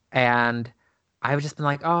 and I've just been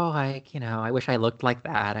like, oh, like I wish I looked like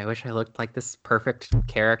that. I wish I looked like this perfect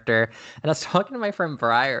character. And I was talking to my friend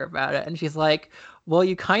Briar about it, and she's like, well,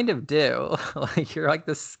 you kind of do. Like you're like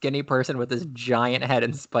this skinny person with this giant head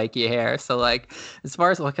and spiky hair. So like as far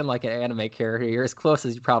as looking like an anime character, you're as close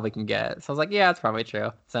as you probably can get. So I was like, yeah, it's probably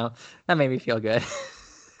true. So that made me feel good.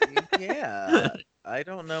 Yeah. I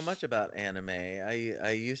don't know much about anime.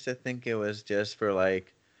 I used to think it was just for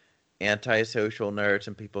like antisocial nerds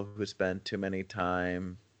and people who spend too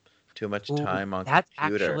much Ooh, time on that's actually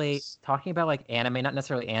computers. talking about like anime, not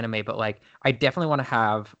necessarily anime, but like I definitely want to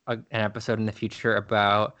have an episode in the future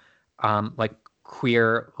about like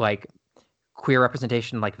queer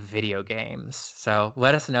representation like video games. So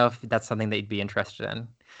let us know if that's something that you'd be interested in.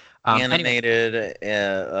 Anyway,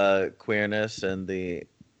 Animated queerness in the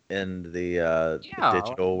yeah, like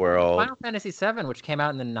digital world. Final Fantasy VII, which came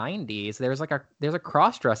out in the 90s, there's a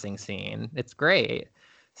cross-dressing scene. It's great.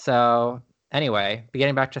 So anyway,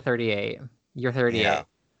 getting back to 38. You're Yeah. 38.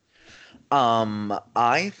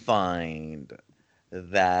 I find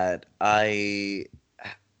that I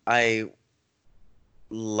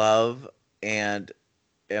love and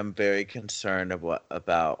am very concerned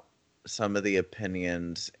about some of the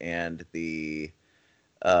opinions and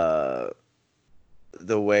uh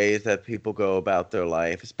the ways that people go about their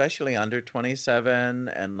life, especially under 27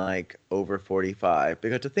 and like over 45.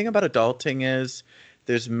 Because the thing about adulting is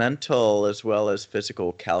there's mental as well as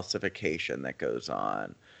physical calcification that goes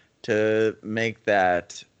on. To make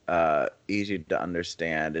that easy to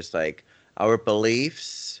understand, it's like our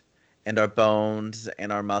beliefs and our bones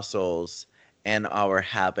and our muscles and our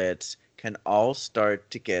habits can all start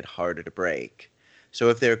to get harder to break. So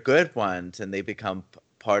if they're good ones and they become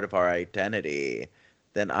part of our identity,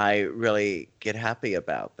 then I really get happy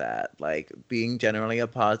about that. Like being generally a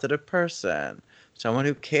positive person, someone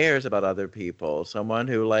who cares about other people, someone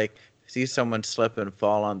who like sees someone slip and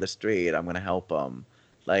fall on the street, I'm going to help them.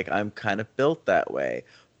 Like I'm kind of built that way.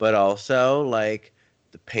 But also like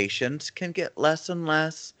the patience can get less and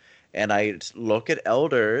less, and look at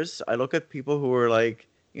elders, I look at people who are like,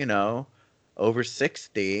 over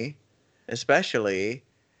 60 especially,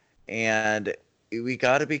 and we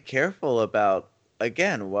got to be careful about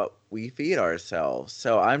again what we feed ourselves.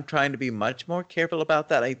 So I'm trying to be much more careful about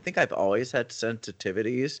that. I think I've always had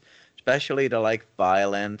sensitivities, especially to like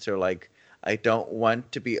violence, or like I don't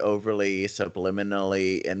want to be overly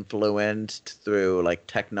subliminally influenced through like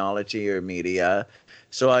technology or media.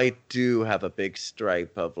 So I do have a big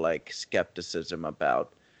stripe of like skepticism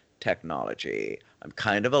about technology. I'm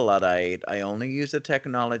kind of a Luddite. I only use the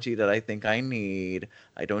technology that I think I need.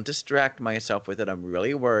 I don't distract myself with it. I'm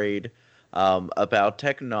really worried about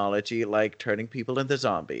technology, like turning people into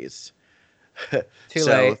zombies. Too So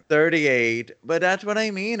late. 38, but that's what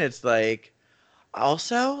I mean. It's like,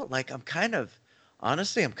 also, like,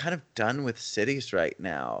 honestly, I'm kind of done with cities right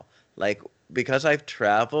now. Like, because I've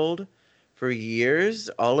traveled for years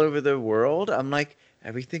all over the world, I'm like,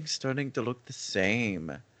 everything's starting to look the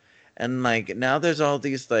same. And like now there's all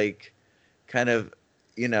these like kind of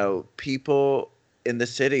people in the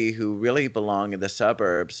city who really belong in the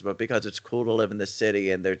suburbs, but because it's cool to live in the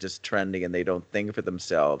city and they're just trendy and they don't think for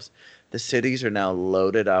themselves, the cities are now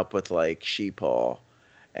loaded up with like sheeple,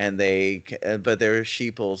 and but they're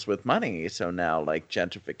sheeples with money. So now like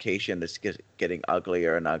gentrification is getting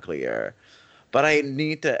uglier and uglier. But I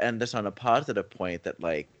need to end this on a positive point that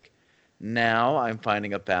like now I'm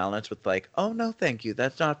finding a balance with like, oh no, thank you,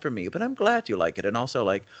 that's not for me, but I'm glad you like it, and also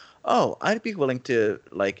like, oh, I'd be willing to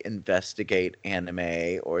like investigate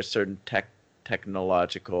anime or certain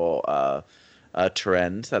technological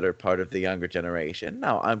trends that are part of the younger generation.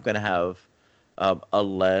 Now I'm gonna have a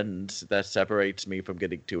lens that separates me from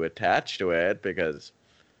getting too attached to it because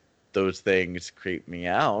those things creep me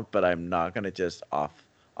out, but I'm not gonna just off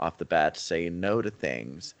the bat say no to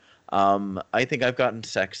things. I think I've gotten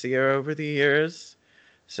sexier over the years,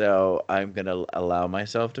 so I'm gonna allow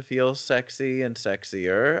myself to feel sexy and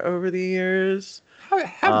sexier over the years.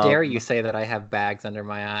 How dare you say that I have bags under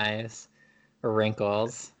my eyes or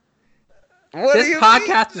wrinkles? What This do you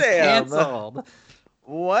podcast mean, is Sam? canceled.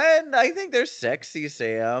 What? I think they're sexy,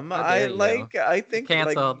 Sam. How dare you? I think like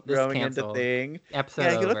Canceled. This is growing into canceled. things. Episode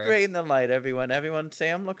Yeah, you look over. great in the light, everyone.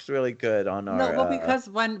 Sam looks really good on No, our well, because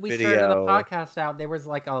when we started the video. podcast out, there was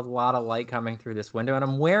like a lot of light coming through this window, and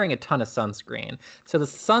I'm wearing a ton of sunscreen. So the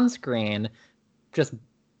sunscreen just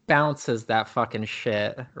bounces that fucking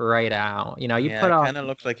shit right out. You know, you Yeah, put it on kind of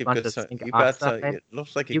looks like a bunch of zinc oxide, it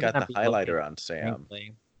looks like you you're got gonna the be looking highlighter on, Sam.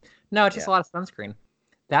 wrinkly. No, it's just Yeah. a lot of sunscreen.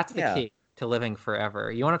 That's the Yeah. key to living forever.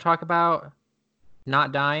 You want to talk about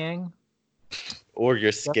not dying? Or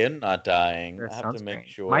your skin not dying. There's I have to make sunscreen.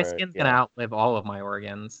 sure. My skin's gonna Yeah. outlive all of my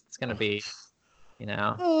organs. It's gonna be, you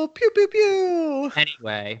know. Oh, pew pew pew.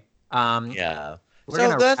 Anyway, Yeah. we're So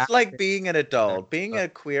gonna that's wrap like this being an adult, being a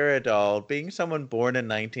queer adult, being someone born in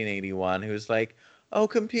 1981 who's like, "Oh,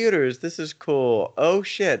 computers, this is cool. Oh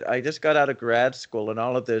shit, I just got out of grad school and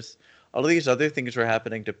all of these other things were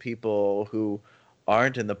happening to people who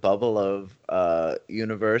aren't in the bubble of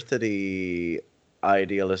university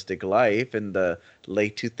idealistic life in the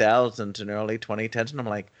late 2000s and early 2010s." And I'm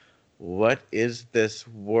like, "What is this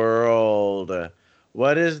world?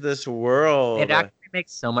 What is this world?" It actually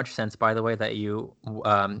makes so much sense, by the way, that you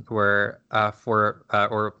were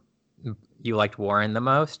or you liked Warren the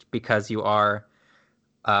most because you are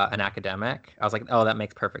an academic. I was like, oh, that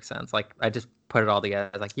makes perfect sense. Like, I just put it all together.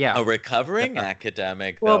 I was like, yeah. A recovering Yeah.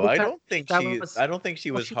 academic, Well, though. because that was I don't think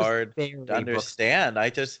she well, was she was hard very to book understand. I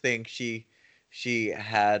just think she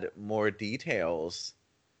had more details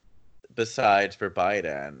besides for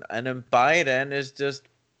Biden. And then Biden is just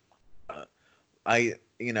He's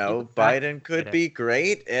Biden could exaggerated. be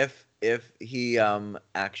great if he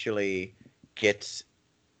actually gets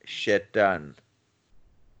shit done.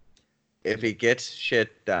 If he gets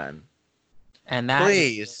shit done. And that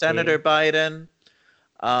Please, Senator Biden,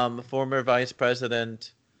 former Vice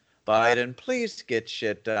President Biden, please get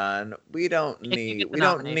shit done. We don't If you get the need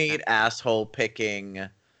nomination. asshole picking.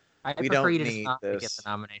 I We prefer don't you to need not to get this. the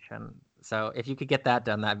nomination. So if you could get that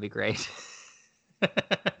done, that'd be great.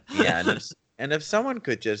 Yeah, and if someone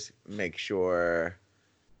could just make sure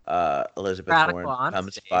Elizabeth Radical Warren becomes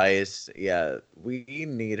honesty. vice, yeah, we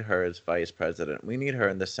need her as vice president. We need her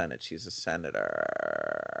in the Senate. She's a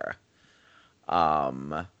senator. I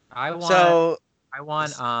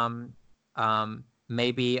want So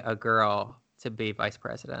maybe a girl to be vice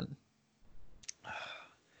president.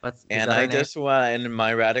 And I just want, in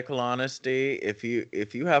my radical honesty, if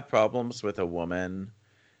you have problems with a woman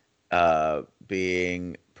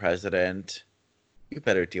being president, you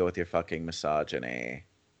better deal with your fucking misogyny.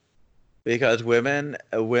 Because women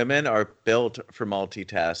are built for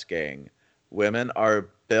multitasking. Women are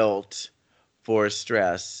built for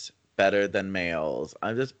stress better than males.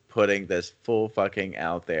 I'm just putting this full fucking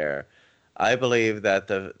out there. I believe that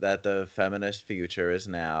the feminist future is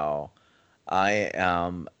now. I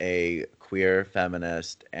am a queer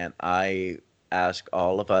feminist, and I ask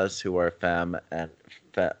all of us who are femme and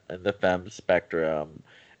the femme spectrum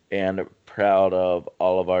and proud of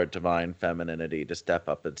all of our divine femininity to step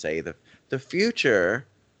up and say the future.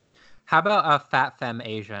 How about a fat femme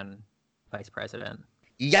Asian vice president?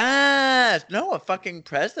 Yes, no, a fucking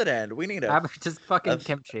president. We need How about just fucking a-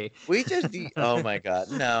 kimchi? we just oh my god,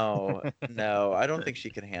 no, I don't think she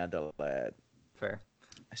can handle it. Fair.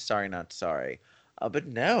 Sorry, not sorry. But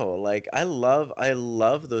no, like I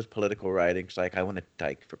love those political writings. Like I want a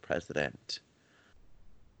dyke for president.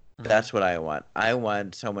 That's what I want. I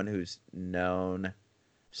want someone who's known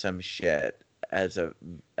some shit as a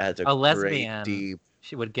great lesbian. deep.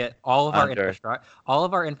 She would get all of our Under. infrastructure. All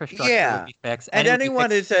of our infrastructure Yeah. would be fixed, And it would be anyone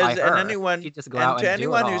who fixed by says, and her. anyone, She'd just go and out to and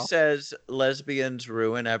do it anyone who all. says lesbians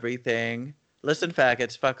ruin everything, listen,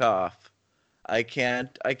 faggots, fuck off. I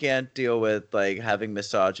can't deal with like having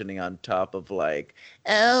misogyny on top of like,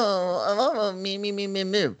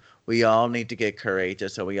 me. We all need to get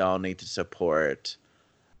courageous, and we all need to support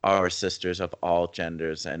our sisters of all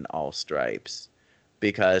genders and all stripes,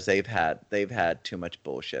 because they've had too much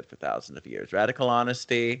bullshit for thousands of years. Radical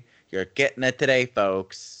honesty, you're getting it today,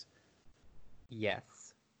 folks.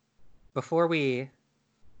 Yes. Before we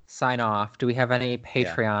sign off, do we have any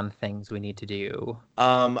Patreon things we need to do?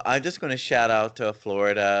 I'm just going to shout out to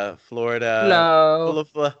Florida. Hello.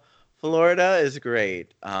 Florida is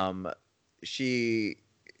great.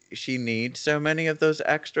 She needs so many of those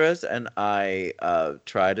extras, and I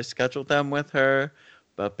try to schedule them with her,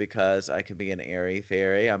 but because I can be an airy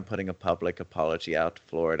fairy, I'm putting a public apology out to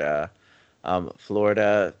Florida.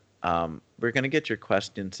 Florida, we're going to get your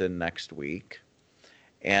questions in next week.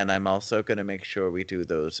 And I'm also going to make sure we do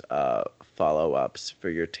those follow-ups for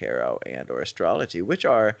your tarot and or astrology, which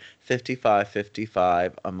are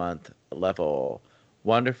 $55.55 a month level.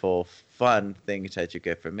 Wonderful, fun things that you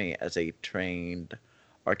get from me as a trained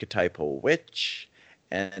archetypal witch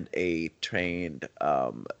and a trained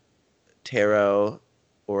tarot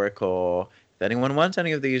oracle. If anyone wants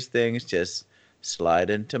any of these things, just slide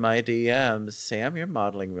into my DMs. Sam, you're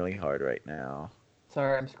modeling really hard right now.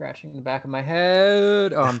 Sorry, I'm scratching the back of my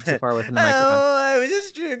head. Oh, I'm too far away from the microphone. Oh, I was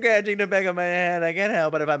just scratching the back of my head. I can't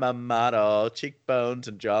help it if I'm a model. Cheekbones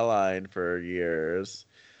and jawline for years.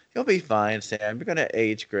 You'll be fine, Sam. You're gonna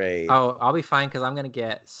age great. Oh, I'll be fine because I'm gonna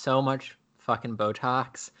get so much fucking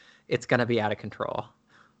Botox. It's gonna be out of control.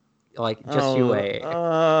 Like, just you wait.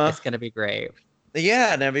 It's gonna be great.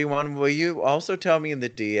 Yeah, and everyone, will you also tell me in the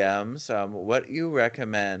DMs what you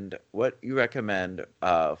recommend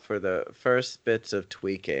for the first bits of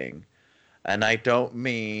tweaking? And I don't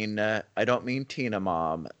mean Tina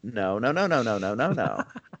Mom. No.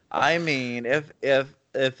 I mean, if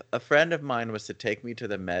a friend of mine was to take me to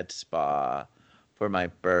the med spa for my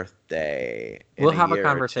birthday, We'll have a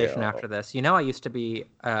conversation after this. You know, I used to be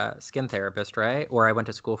a skin therapist, right? Or I went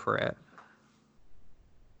to school for it.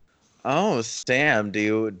 Oh, Sam,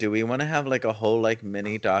 do we want to have like a whole like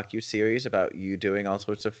mini docu-series about you doing all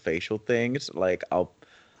sorts of facial things? Like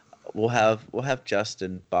we'll have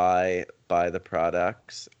Justin buy the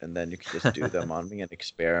products, and then you can just do them on me and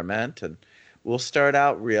experiment, and we'll start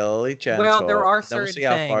out really gentle. Well, there are then we'll certain see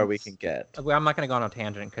how far we things- can get. Well, I'm not going to go on a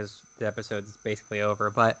tangent because the episode's basically over,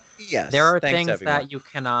 but Yes, there are thanks, things everyone. that you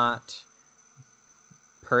cannot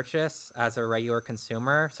purchase as a regular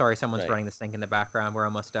consumer. Sorry, someone's Right. running this thing in the background. We're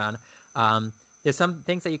almost done. There's some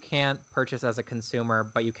things that you can't purchase as a consumer,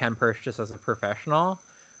 but you can purchase as a professional.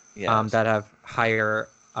 Yes. That have higher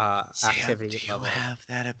Sam, activity do you levels. have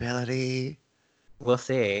that ability? We'll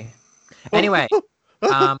see. Anyway,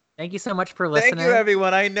 thank you so much for listening. Thank you,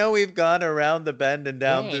 everyone. I know we've gone around the bend and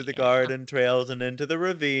down through the Yeah. garden trails and into the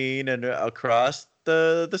ravine and across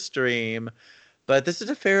the stream, but this is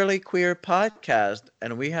a fairly queer podcast,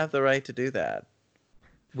 and we have the right to do that.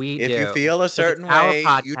 We If do. you feel a It's certain our way,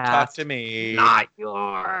 you talk podcast, to me. not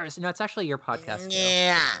yours. No, it's actually your podcast. too.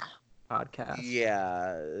 Yeah. Podcast.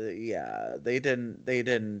 Yeah. They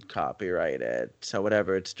didn't copyright it. So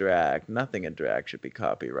whatever it's drag, nothing in drag should be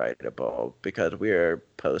copyrightable because we're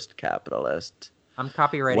post-capitalist. I'm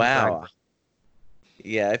copywriting. Wow. drag.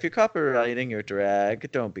 Yeah, if you're copywriting your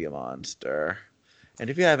drag, don't be a monster. And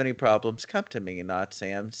if you have any problems, come to me, not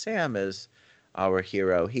Sam. Sam is our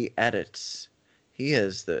hero. He edits. He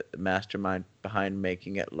is the mastermind behind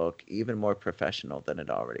making it look even more professional than it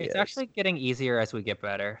already It's is. actually getting easier as we get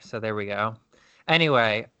better. So there we go.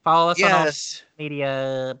 Anyway, follow us on all Yes.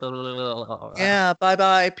 media. Blah, blah, blah, blah, blah. Yeah,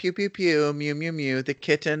 bye-bye. Pew, pew, pew. Mew, mew, mew. The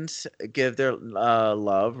kittens give their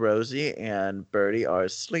love. Rosie and Birdie are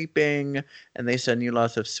sleeping, and they send you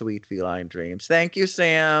lots of sweet feline dreams. Thank you,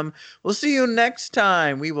 Sam. We'll see you next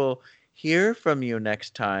time. We will hear from you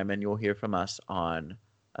next time, and you'll hear from us on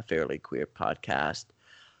a Fairly Queer podcast.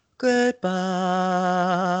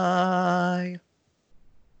 Goodbye.